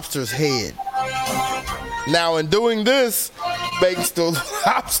the lobster's head. Now, in doing this, makes the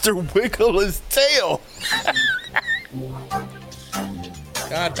lobster wiggle his tail.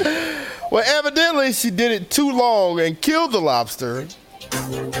 God. Well, evidently, she did it too long and killed the lobster.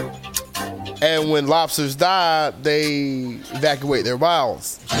 And when lobsters die, they evacuate their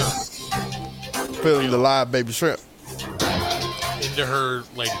bowels, filling the live baby shrimp Into her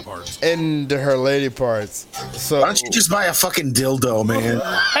lady parts. into her lady parts. So Why don't you just buy a fucking dildo, man?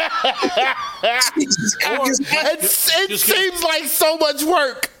 it seems like so much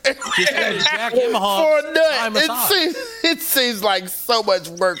work. Just get a Jack Imhoff For a nut. Thai massage. It seems like so much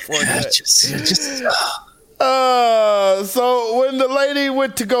work for a nut. Just So when the lady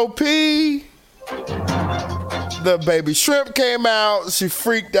went to go pee, the baby shrimp came out. She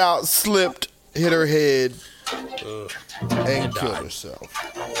freaked out, slipped, hit her head, and killed herself.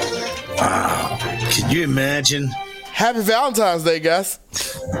 wow. Can you imagine? Happy Valentine's Day, guys.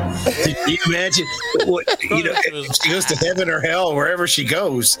 Can you imagine? What, if she goes to heaven or hell, wherever she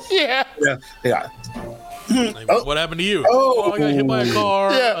goes. Yeah. Yeah. Like, what happened to you? Oh. I got hit by a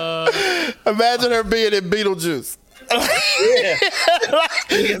car. Yeah. Imagine her being in Beetlejuice.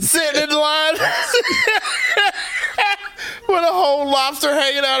 Sitting in line with a whole lobster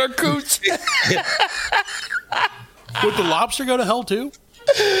hanging out her cooch. Would the lobster go to hell too?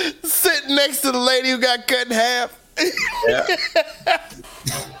 Sitting next to the lady who got cut in half. Yeah.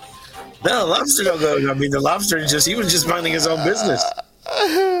 No, the lobster don't go. I mean, the lobster he was just minding his own business.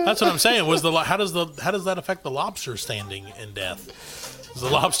 That's what I'm saying. How does that affect the lobster standing in death? Is the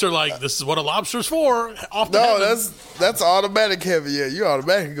lobster like, this is what a lobster's for? Off to No, heaven. that's automatic heaven. Yeah, you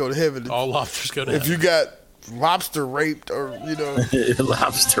automatically go to heaven. All lobsters go to if heaven. you got lobster raped or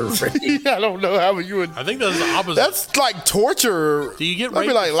Lobster rape. I don't know how you would. I think that's the opposite. That's like torture. Do you get That'd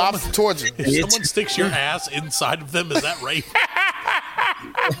be raped like if lobster torture. If someone sticks your ass inside of them, is that rape?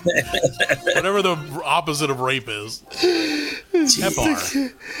 Whatever the opposite of rape is.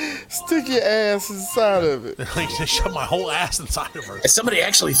 Stick your ass inside of it. Like, they shove my whole ass inside of her. Somebody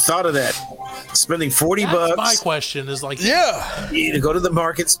actually thought of that. Spending $40 That's bucks. my question is like, Yeah. To go to the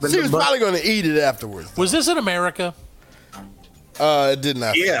market, spend She the was money. probably going to eat it afterwards. was this in America? It did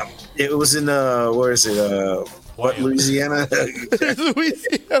not. Yeah, it was in where is it? Louisiana?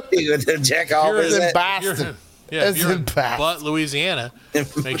 Louisiana. Jack Alves. in Boston. Yeah, if It's you're in in Boston. Butt, Louisiana,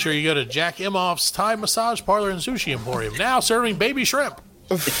 make sure you go to Jack Imhoff's Thai Massage Parlor and Sushi Emporium. Now serving baby shrimp.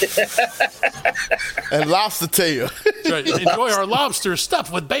 And lobster tail. That's right. Enjoy our lobster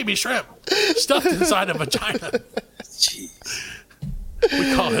stuffed with baby shrimp, stuffed inside a vagina.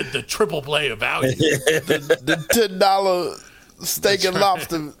 We call it the triple play of value. the $10 steak and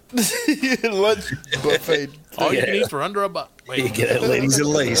lobster lunch buffet. All you can eat for under $1. Wait, You get it, ladies and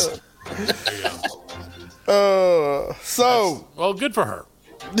lace. there you go. So Well, good for her.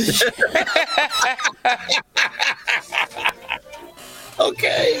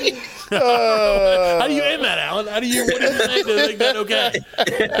 Okay. How do you end that, Alan? What do you say to make that okay?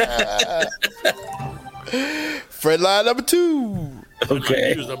 Fred line number 2.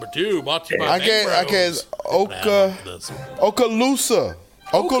 Okay. News number 2, brought to you by I can't. Mangroves.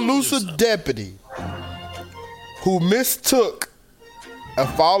 Okaloosa deputy who mistook a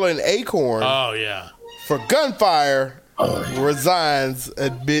fallen acorn Oh, yeah. for gunfire resigns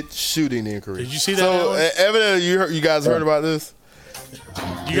amid shooting inquiry. Did you see that, So Alan? evidently, you guys heard about this.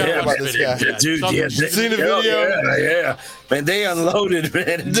 You got Yeah, to watch this the video. guy. Dude, Something- yeah. Seen the video? Yeah. Man, they unloaded,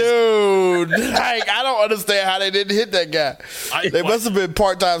 man. Dude, like, I don't understand how they didn't hit that guy. They must have been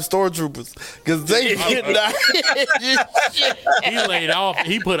part-time stormtroopers because they did not He laid off.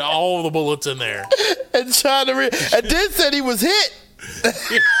 He put all the bullets in there. and trying to and then said he was hit.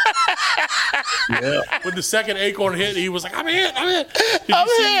 When the second acorn hit, he was like, "I'm hit. I'm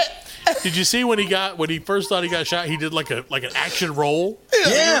hit." Did you see when he first thought he got shot? He did like an action roll.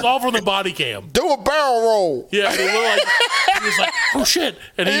 Yeah. It was all from the body cam. Do a barrel roll. Yeah, and he was like, "Oh shit!"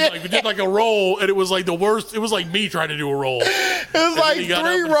 And he did like a roll, and it was like the worst. It was like me trying to do a roll. It was like He got 3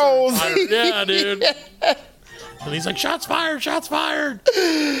 up and rolls. started firing. Yeah, dude. And he's like, "Shots fired! Shots fired!"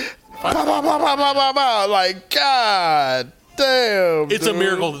 Bah, bah, bah, bah, bah, bah, bah. Like, God damn. It's a dude.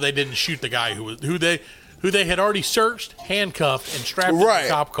 miracle that they didn't shoot the guy who they had already searched, handcuffed, and strapped in Right. the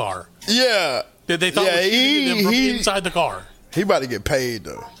cop car. Yeah. They thought was shooting at them from inside the car. He about to get paid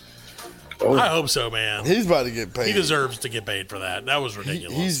though. Oh. I hope so, man. He's about to get paid. He deserves to get paid for that. That was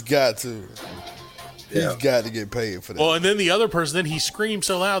ridiculous. He's got to. He's got to get paid for that. Well, and then the other person, then he screamed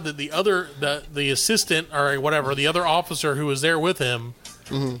so loud that the assistant or whatever, the other officer who was there with him,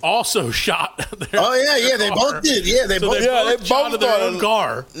 also shot. They both did. Yeah, they both shot at their own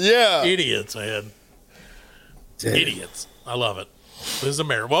car. Yeah, idiots, man. Idiots. I love it. This is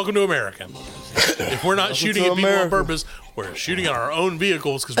America. Welcome to America. If we're not shooting at people on purpose, we're shooting at our own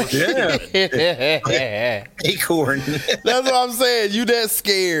vehicles because we're stupid. Acorn. That's what I'm saying. You that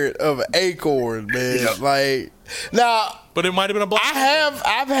scared of an acorn, man? Yeah. Like now. But it might have been a black.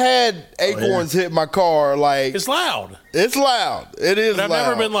 I've had acorns hit my car. Like it's loud. It's loud. It is. But I've loud.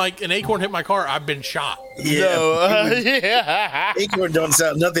 never been like an acorn hit my car. I've been shot. Yeah. No, acorn don't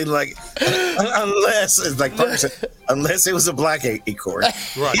sound nothing like unless it's like unless it was a black acorn.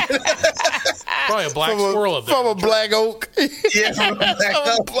 Right. Probably a black squirrel up there. From a black oak. Yeah, from a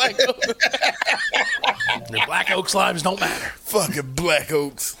black oak. The black oak slimes don't matter. Fucking black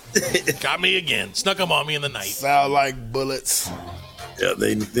oaks. Got me again. Snuck them on me in the night. Sound like bullets. Yeah,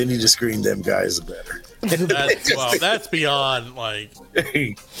 they need to screen them guys better. That's beyond like.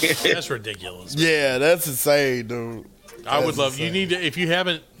 That's ridiculous. Man. Yeah, that's insane, dude. I would love. Insane. You need to. If you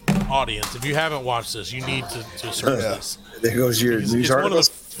haven't watched this, you need to search this. There goes your news it's article. One of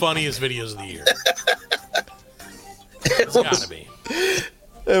the funniest videos of the year. It's gotta be.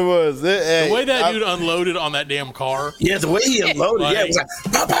 It was. The way that dude unloaded on that damn car. Yeah, the way he unloaded. It was like,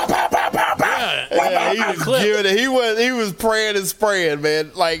 pow, pow, pow, pow, pow, pow. He was giving it. He was praying and spraying,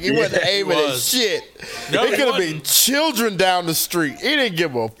 man. Like he wasn't aiming at shit. No, it could have been children down the street. He didn't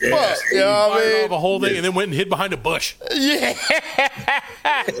give a fuck. You know what I mean? Off a whole thing and then went and hid behind a bush. Yeah.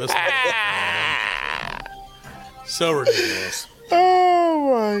 So ridiculous.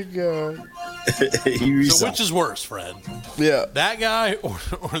 Oh my god. So which is worse, Fred? Yeah. That guy or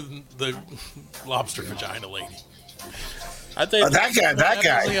the lobster vagina lady? I think that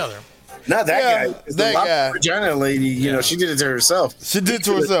guy. The other. Not that guy. That guy. Vagina lady, you know, she did it to herself. She did it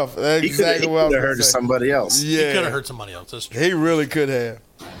to herself. That's exactly what I was could have hurt somebody else. Yeah. He could have hurt somebody else. That's true. He really could have.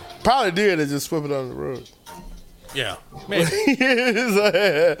 Probably did and just swept it on the road. Yeah. Man.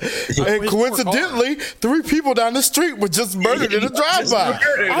 And coincidentally, 3 people down the street were just murdered in a drive-by.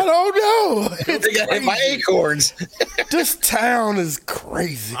 I don't know. They got hit by acorns. This town is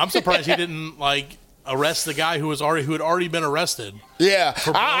crazy. I'm surprised he didn't arrest the guy who had already been arrested. Yeah,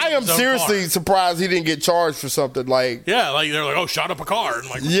 I am seriously surprised he didn't get charged for something like. Yeah, like they're like, oh, shot up a car. And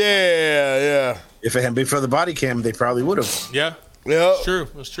like, yeah. If it hadn't been for the body cam, they probably would have. Yeah. Yep. It's true.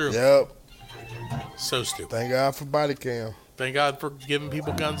 It's true. Yep. So stupid. Thank God for body cam. Thank God for giving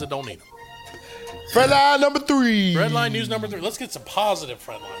people guns that don't need them. Fredline number 3. Fredline news number 3. Let's get some positive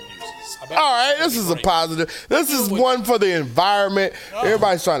Fredline news. All right, this is a positive. This is one for the environment.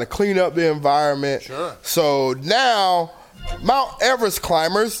 Everybody's trying to clean up the environment. Sure. So now, Mount Everest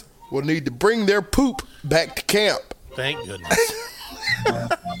climbers will need to bring their poop back to camp. Thank goodness.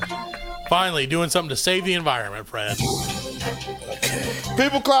 Finally, doing something to save the environment, Fred.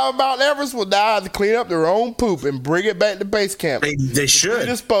 People climbing Mount Everest will now have to clean up their own poop and bring it back to base camp. They should. Be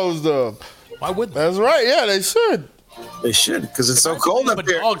disposed of. Why wouldn't they? That's right. Yeah, they should. They should, because it's so cold up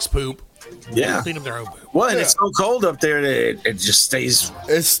there. Dog's poop. Yeah. Clean up their own poop. Well, and it's so cold up there that it just stays.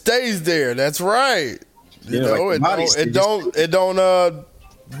 It stays there. That's right. You know, like it don't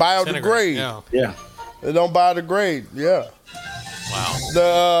biodegrade. Yeah. It don't biodegrade. Yeah. Wow.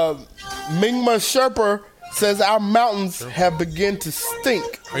 The Mingma Sherpa says our mountains have begun to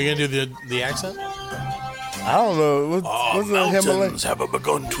stink. Are you gonna do the accent? I don't know. What's the Himalayan? Have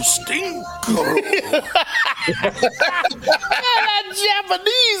begun to stink. They're not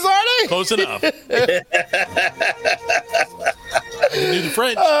Japanese, are they? Close enough. You do the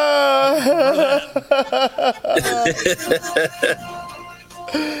French.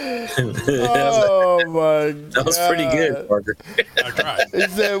 Oh my God. That was pretty good, Parker. I tried. It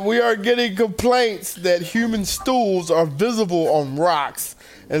said we are getting complaints that human stools are visible on rocks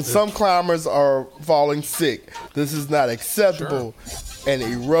and some climbers are falling sick. This is not acceptable and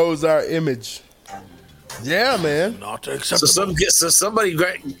erodes our image. Yeah, man. Not acceptable. So somebody,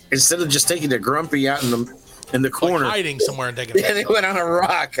 instead of just taking their grumpy out in the corner, like hiding somewhere and taking. Yeah, they went on a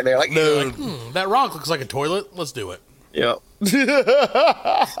rock and they're like, that rock looks like a toilet. Let's do it. Yep.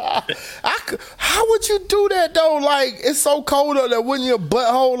 How would you do that though? Like it's so cold up there, wouldn't your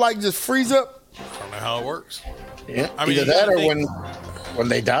butthole like just freeze up? I don't know how it works. Yeah, I mean, either that or when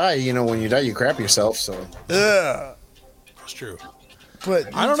they die, when you die, you crap yourself. So yeah, that's true.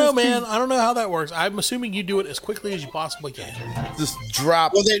 But I don't know, man. I don't know how that works. I'm assuming you do it as quickly as you possibly can. Just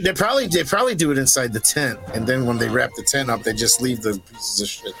drop. Well, they probably do it inside the tent, and then when they wrap the tent up, they just leave the pieces of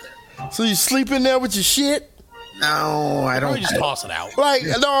shit there. So you sleep in there with your shit? No, I don't. Just toss it out. Like,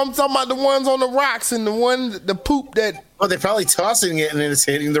 no, I'm talking about the ones on the rocks and the poop that. Well, they're probably tossing it and then it's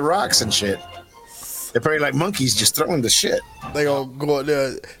hitting the rocks and shit. They're probably like monkeys just throwing the shit. They gonna go out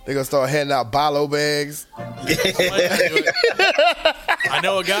there. They gonna start handing out Bilo bags. I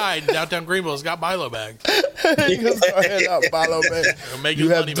know a guy in downtown Greenville's got Bilo bags. He gonna start handing out Bilo bags. You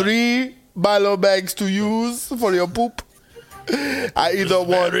have 3 Bilo bags to use for your poop. I either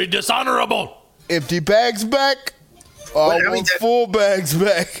want very dishonorable empty bags back, or I want full bags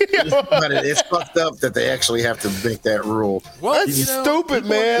back. But it's fucked up that they actually have to make that rule. Well, that's stupid,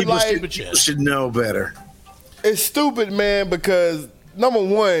 man. People Like, should know better. It's stupid, man, because number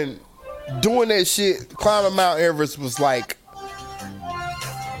one, doing that shit, climbing Mount Everest was like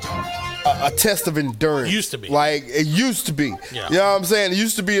a test of endurance. It used to be. Like, it used to be. Yeah. You know what I'm saying? It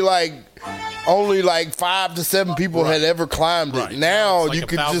used to be like only like 5 to 7 people had ever climbed it. Now it's like you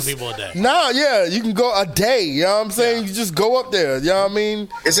could 1,000 just people a day. Now, yeah, you can go a day. You know what I'm saying? You just go up there. You know what I mean?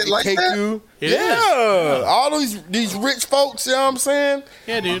 Is it like take that? You. It Yeah. All these rich folks. You know what I'm saying?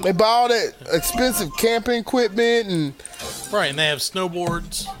 Yeah, dude. They buy all that expensive camping equipment and Right, and they have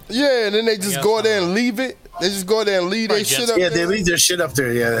snowboards. yeah, and then they just go there and leave it. They just go there and leave their shit up there. Yeah, they leave their shit up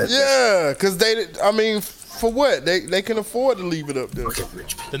there. Yeah. Yeah, because for what? They can afford to leave it up there.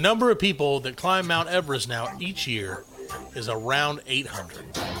 The number of people that climb Mount Everest now each year is around 800.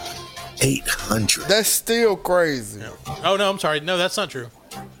 800. That's still crazy. Yeah. Oh, no, I'm sorry. No, that's not true.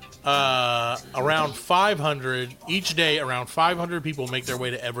 Around 500 each day. Around 500 people make their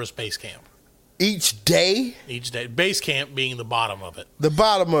way to Everest Base Camp. Each day? Each day. Base Camp being the bottom of it. The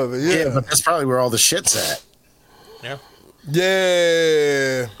bottom of it, yeah. Yeah, but that's probably where all the shit's at. Yeah.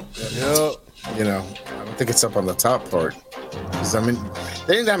 Yeah. Yep. You know, I don't think it's up on the top part. Because, I mean,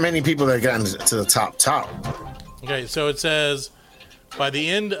 there ain't that many people that got to the top. Okay, so it says by the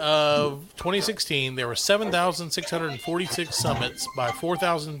end of 2016, there were 7,646 summits by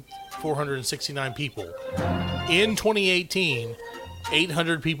 4,469 people. In 2018,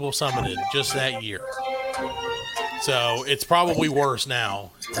 800 people summited just that year. So it's probably worse now.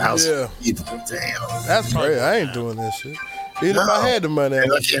 Yeah. Damn. That's crazy. I ain't doing this shit. Even if I had the money.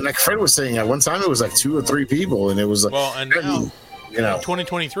 And like Fred was saying, at one time it was like 2 or 3 people, and it was like, well, and now, you know, in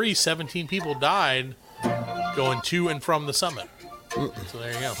 2023, 17 people died going to and from the summit. So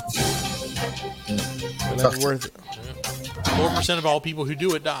there you go. It ain't worth it. 4% of all people who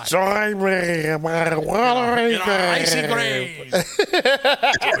do it die. Join me in my water in our icy grave.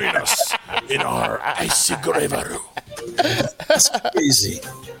 Join us in our icy grave. That's crazy.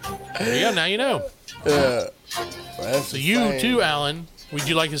 There you go. Now you know. Yeah. So you too, Alan. Would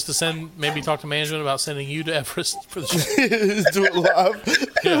you like us to maybe talk to management about sending you to Everest for the show? Do it live.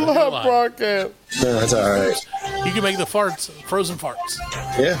 Yeah, live broadcast. No, that's all right. You can make the frozen farts.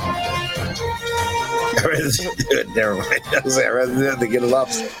 Yeah. Never mind. I was like, I'd rather do that than get a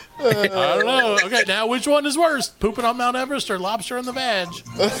lobster. I don't know. Okay, now which one is worse? Pooping on Mount Everest or lobster in the vag?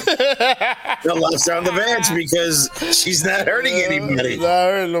 The lobster on the veg because she's not hurting anybody. Not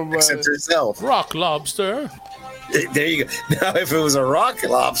hurting nobody. Except herself. Rock lobster. There you go. Now, if it was a rock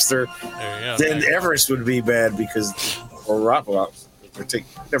lobster, then Everest would be bad because, or rock lobster.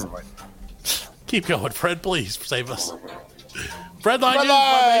 Never mind. Keep going, Fred. Please save us. Fredline News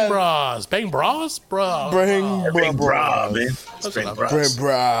by Bang Bras. Bang Bras? Bra. Bang Bra, man. Bang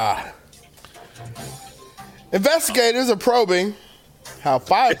Bra. Investigators are probing how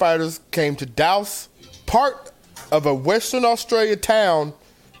firefighters came to douse part of a Western Australia town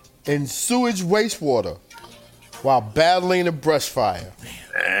in sewage wastewater while battling a brush fire.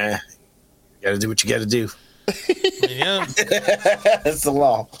 You gotta do what you gotta do. Yeah. That's the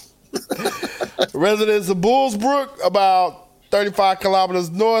law. Residents of Bullsbrook, about 35 kilometers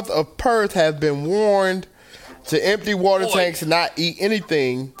north of Perth, have been warned to empty water tanks and not eat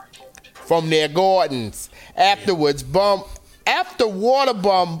anything from their gardens. After water bomb. Never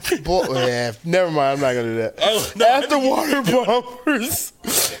mind, I'm not gonna do that. After water bombers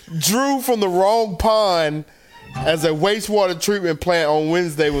drew from the wrong pond as a wastewater treatment plant on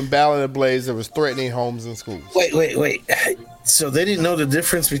Wednesday when battling a blaze that was threatening homes and schools. Wait. So they didn't know the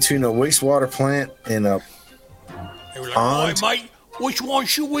difference between a wastewater plant and a pond? Hey, mate, which one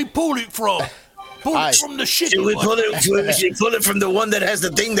should we pull it from? Pull it from the shit. Should we pull it from the one that has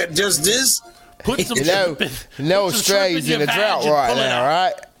the thing that just is? Put some no strays in the drought right now,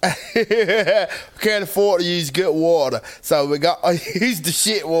 right? Can't afford to use good water, so we got use the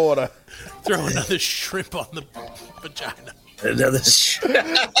shit water. Throw another shrimp on the vagina. Another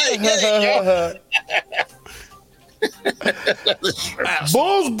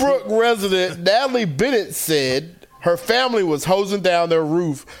Bullsbrook resident Natalie Bennett said her family was hosing down their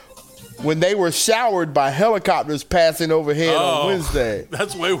roof when they were showered by helicopters passing overhead on Wednesday.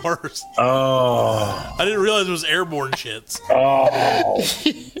 That's way worse. Oh. I didn't realize it was airborne shits. Oh.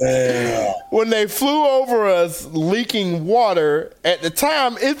 Yeah. When they flew over us leaking water, at the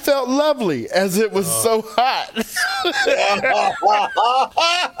time it felt lovely as it was so hot.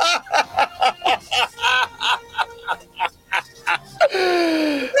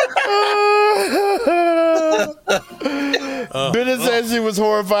 Bennett said she was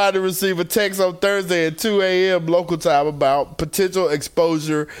horrified to receive a text on Thursday at 2 a.m. local time about potential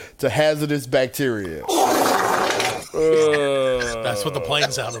exposure to hazardous bacteria. That's what the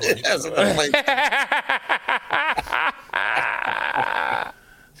plane sounded like. That's what the plane.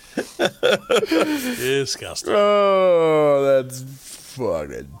 Disgusting. Oh, that's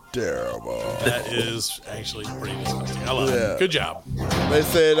fucking terrible. That is actually pretty disgusting. I love it. Good job. They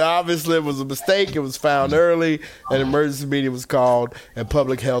said obviously it was a mistake. It was found early. An emergency meeting was called, and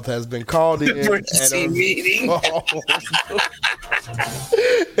public health has been called in. Emergency meeting.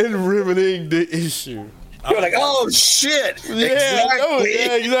 And remedying the issue. You're like, oh shit!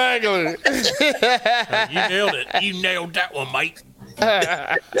 Yeah, exactly. You nailed it. You nailed that one, mate.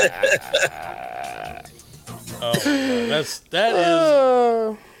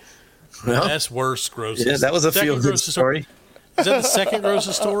 That's worse, grossest. Yeah, that was a feel-good story. Is that the second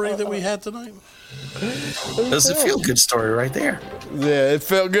grossest story that we had tonight? It was a feel-good story right there. Yeah, it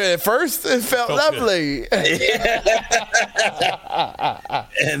felt good. At first, it felt lovely.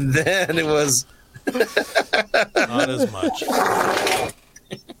 And then it was... Not as much.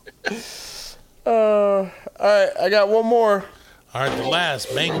 All right, I got one more. All right, the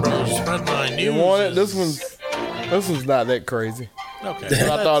last Bang Bros Spread My News. You want it? This one's not that crazy. Okay.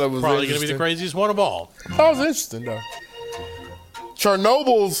 I thought it was probably going to be the craziest one of all. That was interesting, though.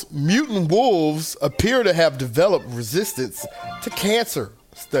 Chernobyl's mutant wolves appear to have developed resistance to cancer,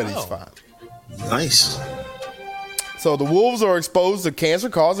 studies find. Nice. So the wolves are exposed to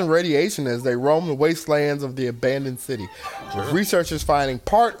cancer-causing radiation as they roam the wastelands of the abandoned city, with researchers finding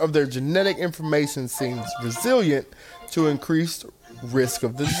part of their genetic information seems resilient to increased risk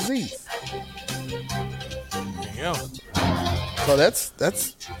of the disease. There you go. So that's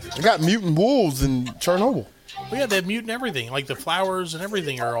they got mutant wolves in Chernobyl. Well, yeah, they have mutant everything. Like the flowers and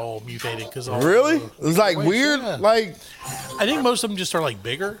everything are all mutated because really, it's like weird. Yeah. Like I think most of them just are like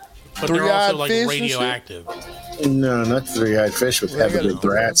bigger, but they're three-eyed also like fish radioactive. No, not three-eyed fish with having big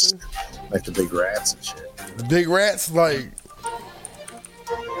rats, like the big rats and shit. The big rats, like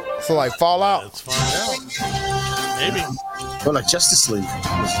like Fallout. Let's find out. Maybe. Well, like Justice League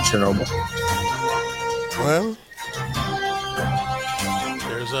was in Chernobyl. Well.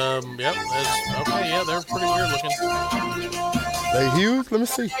 There's yep, that's okay, yeah, they're pretty weird looking. They huge? Let me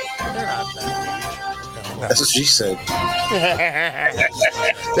see. They're not that huge. That's what she said.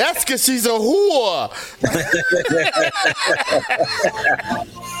 That's because she's a whore.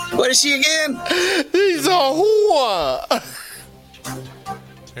 What is she again? She's a whore.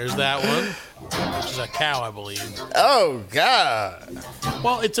 There's that one, which is a cow, I believe. Oh, God.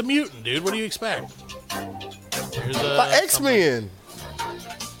 Well, it's a mutant, dude. What do you expect? Here's X-Men.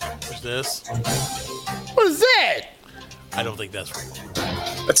 There's this. What is that? I don't think that's real.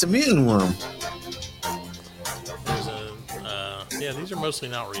 That's a mutant worm. There's yeah, these are mostly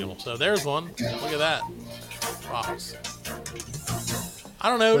not real. So there's one. Look at that. Fox. I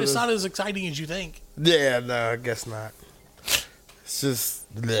don't know. It's not as exciting as you think. Yeah, no, I guess not. It's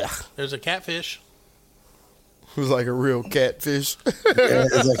just, blech. There's a catfish. It was like a real catfish. Yeah,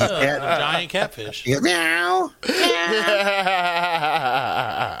 it's like a cat. A giant catfish. Meow.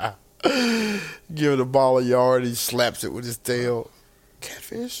 Give it a ball of yard, he slaps it with his tail.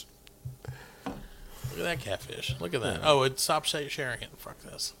 Catfish? Look at that catfish. Look at that. Oh, it stopped sharing it. Fuck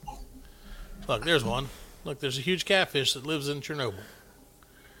this. Look, there's one. Look, there's a huge catfish that lives in Chernobyl.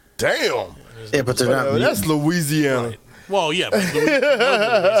 Damn. Yeah, but they're not. That's Louisiana. Right. Well, yeah, but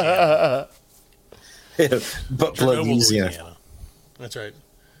Louisiana. But Louisiana. That's right.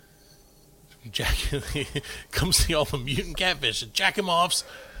 Jack come see all the mutant catfish and jack him offs.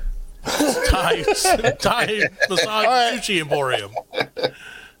 Thai massage sushi emporium.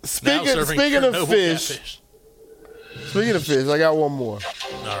 Speaking of fish. Speaking of fish, I got one more.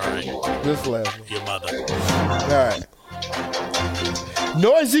 All right. This last one. Your mother. All right.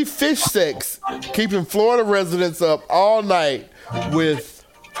 Noisy fish sex keeping Florida residents up all night with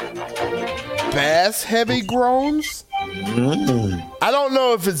bass heavy groans. I don't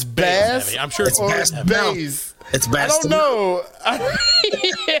know if it's bass. I'm sure it's or bass. Bass. It's I don't know.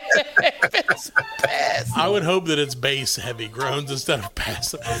 I would hope that it's bass heavy groans instead of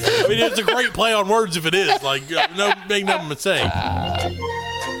passive. I mean, it's a great play on words if it is. Like, no, make no mistake. I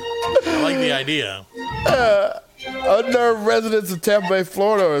like the idea. Unnerved residents of Tampa Bay,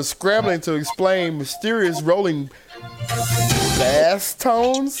 Florida are scrambling to explain mysterious rolling bass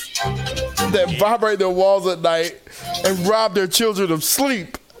tones that vibrate their walls at night and rob their children of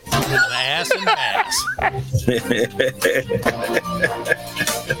sleep. With an ass and bass.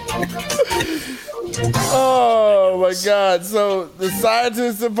 Oh my God. So the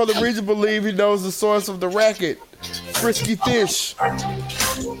scientists from the region believe he knows the source of the racket. Frisky fish. Fish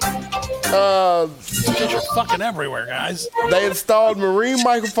are fucking everywhere, guys. They installed marine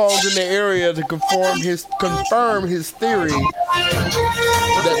microphones in the area to confirm his theory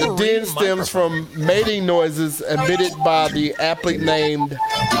that the den stems from mating noises emitted by the aptly named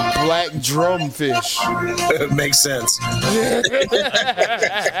black drumfish. Makes sense.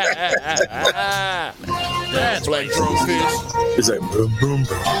 That's black drumfish. It's like boom, boom,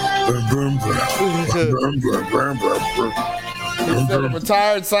 boom, boom, boom, boom, boom, boom, boom. He said a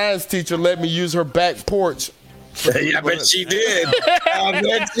retired science teacher let me use her back porch. I bet she did. I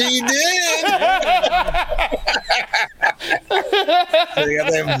bet she did. They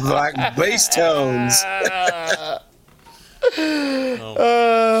got them black bass tones.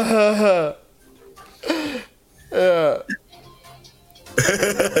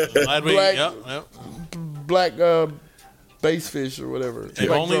 Black bass fish or whatever. If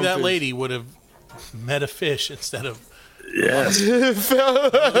only that lady would have met a fish instead of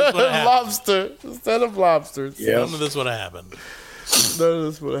lobster instead of lobsters. None of this would have happened. None of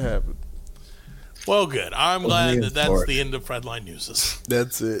this would have happened. Well, good. I'm glad that that's the end of Fredline News.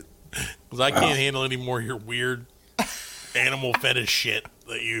 That's it. Because I can't handle any more of your weird animal fetish shit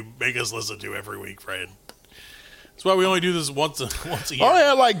that you make us listen to every week, Fred. That's why we only do this once a year. I only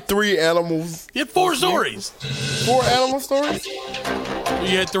had like 3 animals. You had 4 stories. 4 animal stories?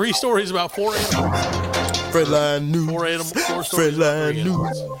 You had 3 stories about 4 animals. Fredline News. 4 stories. Fredline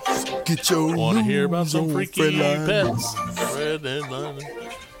News. Get your Want to hear about news some on freaky Fredline pets?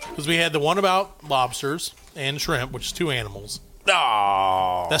 Because we had the one about lobsters and shrimp, which is 2 animals.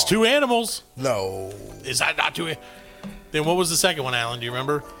 No. That's 2 animals. No. Is that not 2? Then what was the second one, Alan? Do you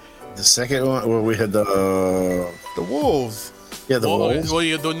remember? The second one, well, we had the wolves. Yeah, the wolves. Well,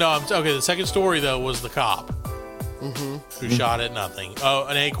 okay. The second story though was the cop who shot at nothing. Oh,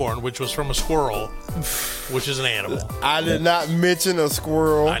 an acorn, which was from a squirrel, which is an animal. I did not mention a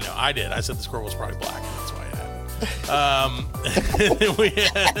squirrel. I know, I did. I said the squirrel was probably black. That's why I had it. And then we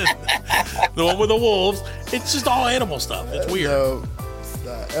had the one with the wolves. It's just all animal stuff. It's weird. No, it's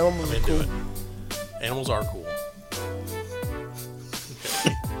not. Animals are cool. Animals are cool.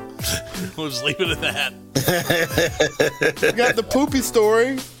 We'll just leave it at that. We got the poopy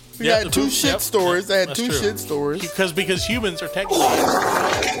story. We got 2 shit stories. They had 2 shit stories. Because humans are technically.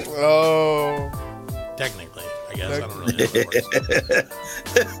 Oh. Technically, I guess. I don't really know how that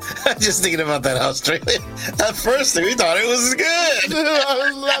works. I'm just thinking about that Australia. At first, we thought it was good. It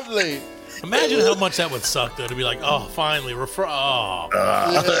was lovely. Imagine how much that would suck, though, to be like, oh, finally, Yeah.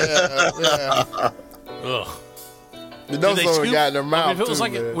 Ugh. Those only got in their mouth. If it was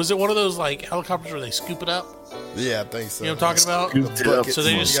was it one of those like helicopters where they scoop it up? Yeah, I think so. You know what I'm talking about? Bucket. So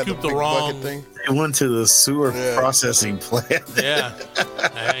they just scooped the wrong thing. They went to the sewer processing plant. Yeah.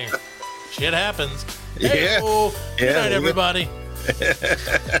 Hey, shit happens. Yeah. Hey, good night, everybody.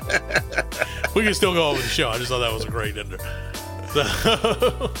 We can still go on with the show. I just thought that was a great ender. So,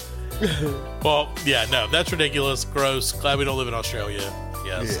 well, yeah, no, that's ridiculous, gross. Glad we don't live in Australia.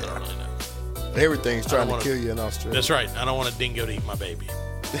 Yes, I don't really know. Everything's trying to kill you in Australia. That's right. I don't want a dingo to eat my baby.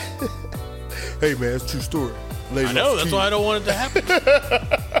 Hey, man, it's a true story. I know. That's why I don't want it to happen.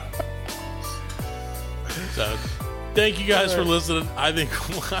 So, thank you guys for listening. I think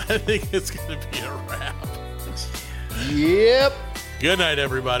it's going to be a wrap. Yep. Good night,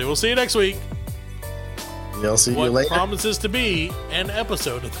 everybody. We'll see you next week. I'll see you later. What promises to be an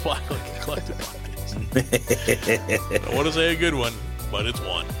episode of the Black Lincoln Collective Podcast. I want to say a good one, but it's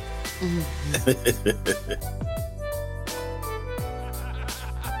one.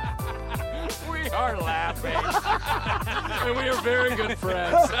 We are laughing. And we are very good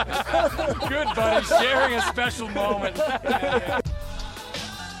friends. Good buddies sharing a special moment.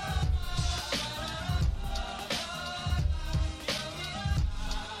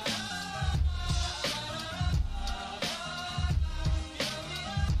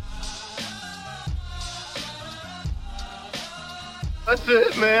 That's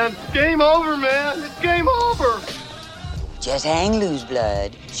it, man. Game over, man. It's game over. Just hang loose,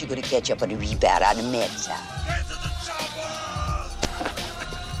 blood. She's gonna catch up on the rebound on the med side.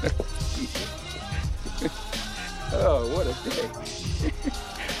 day.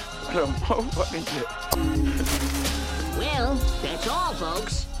 What a motherfucking day. Well, that's all,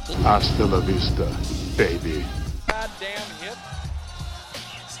 folks. Hasta la vista, baby. Goddamn hip.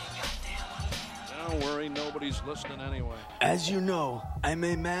 Don't worry, nobody's listening anyway. As you know, I'm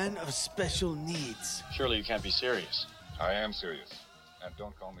a man of special needs. Surely you can't be serious. I am serious. And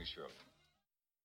don't call me Shirley.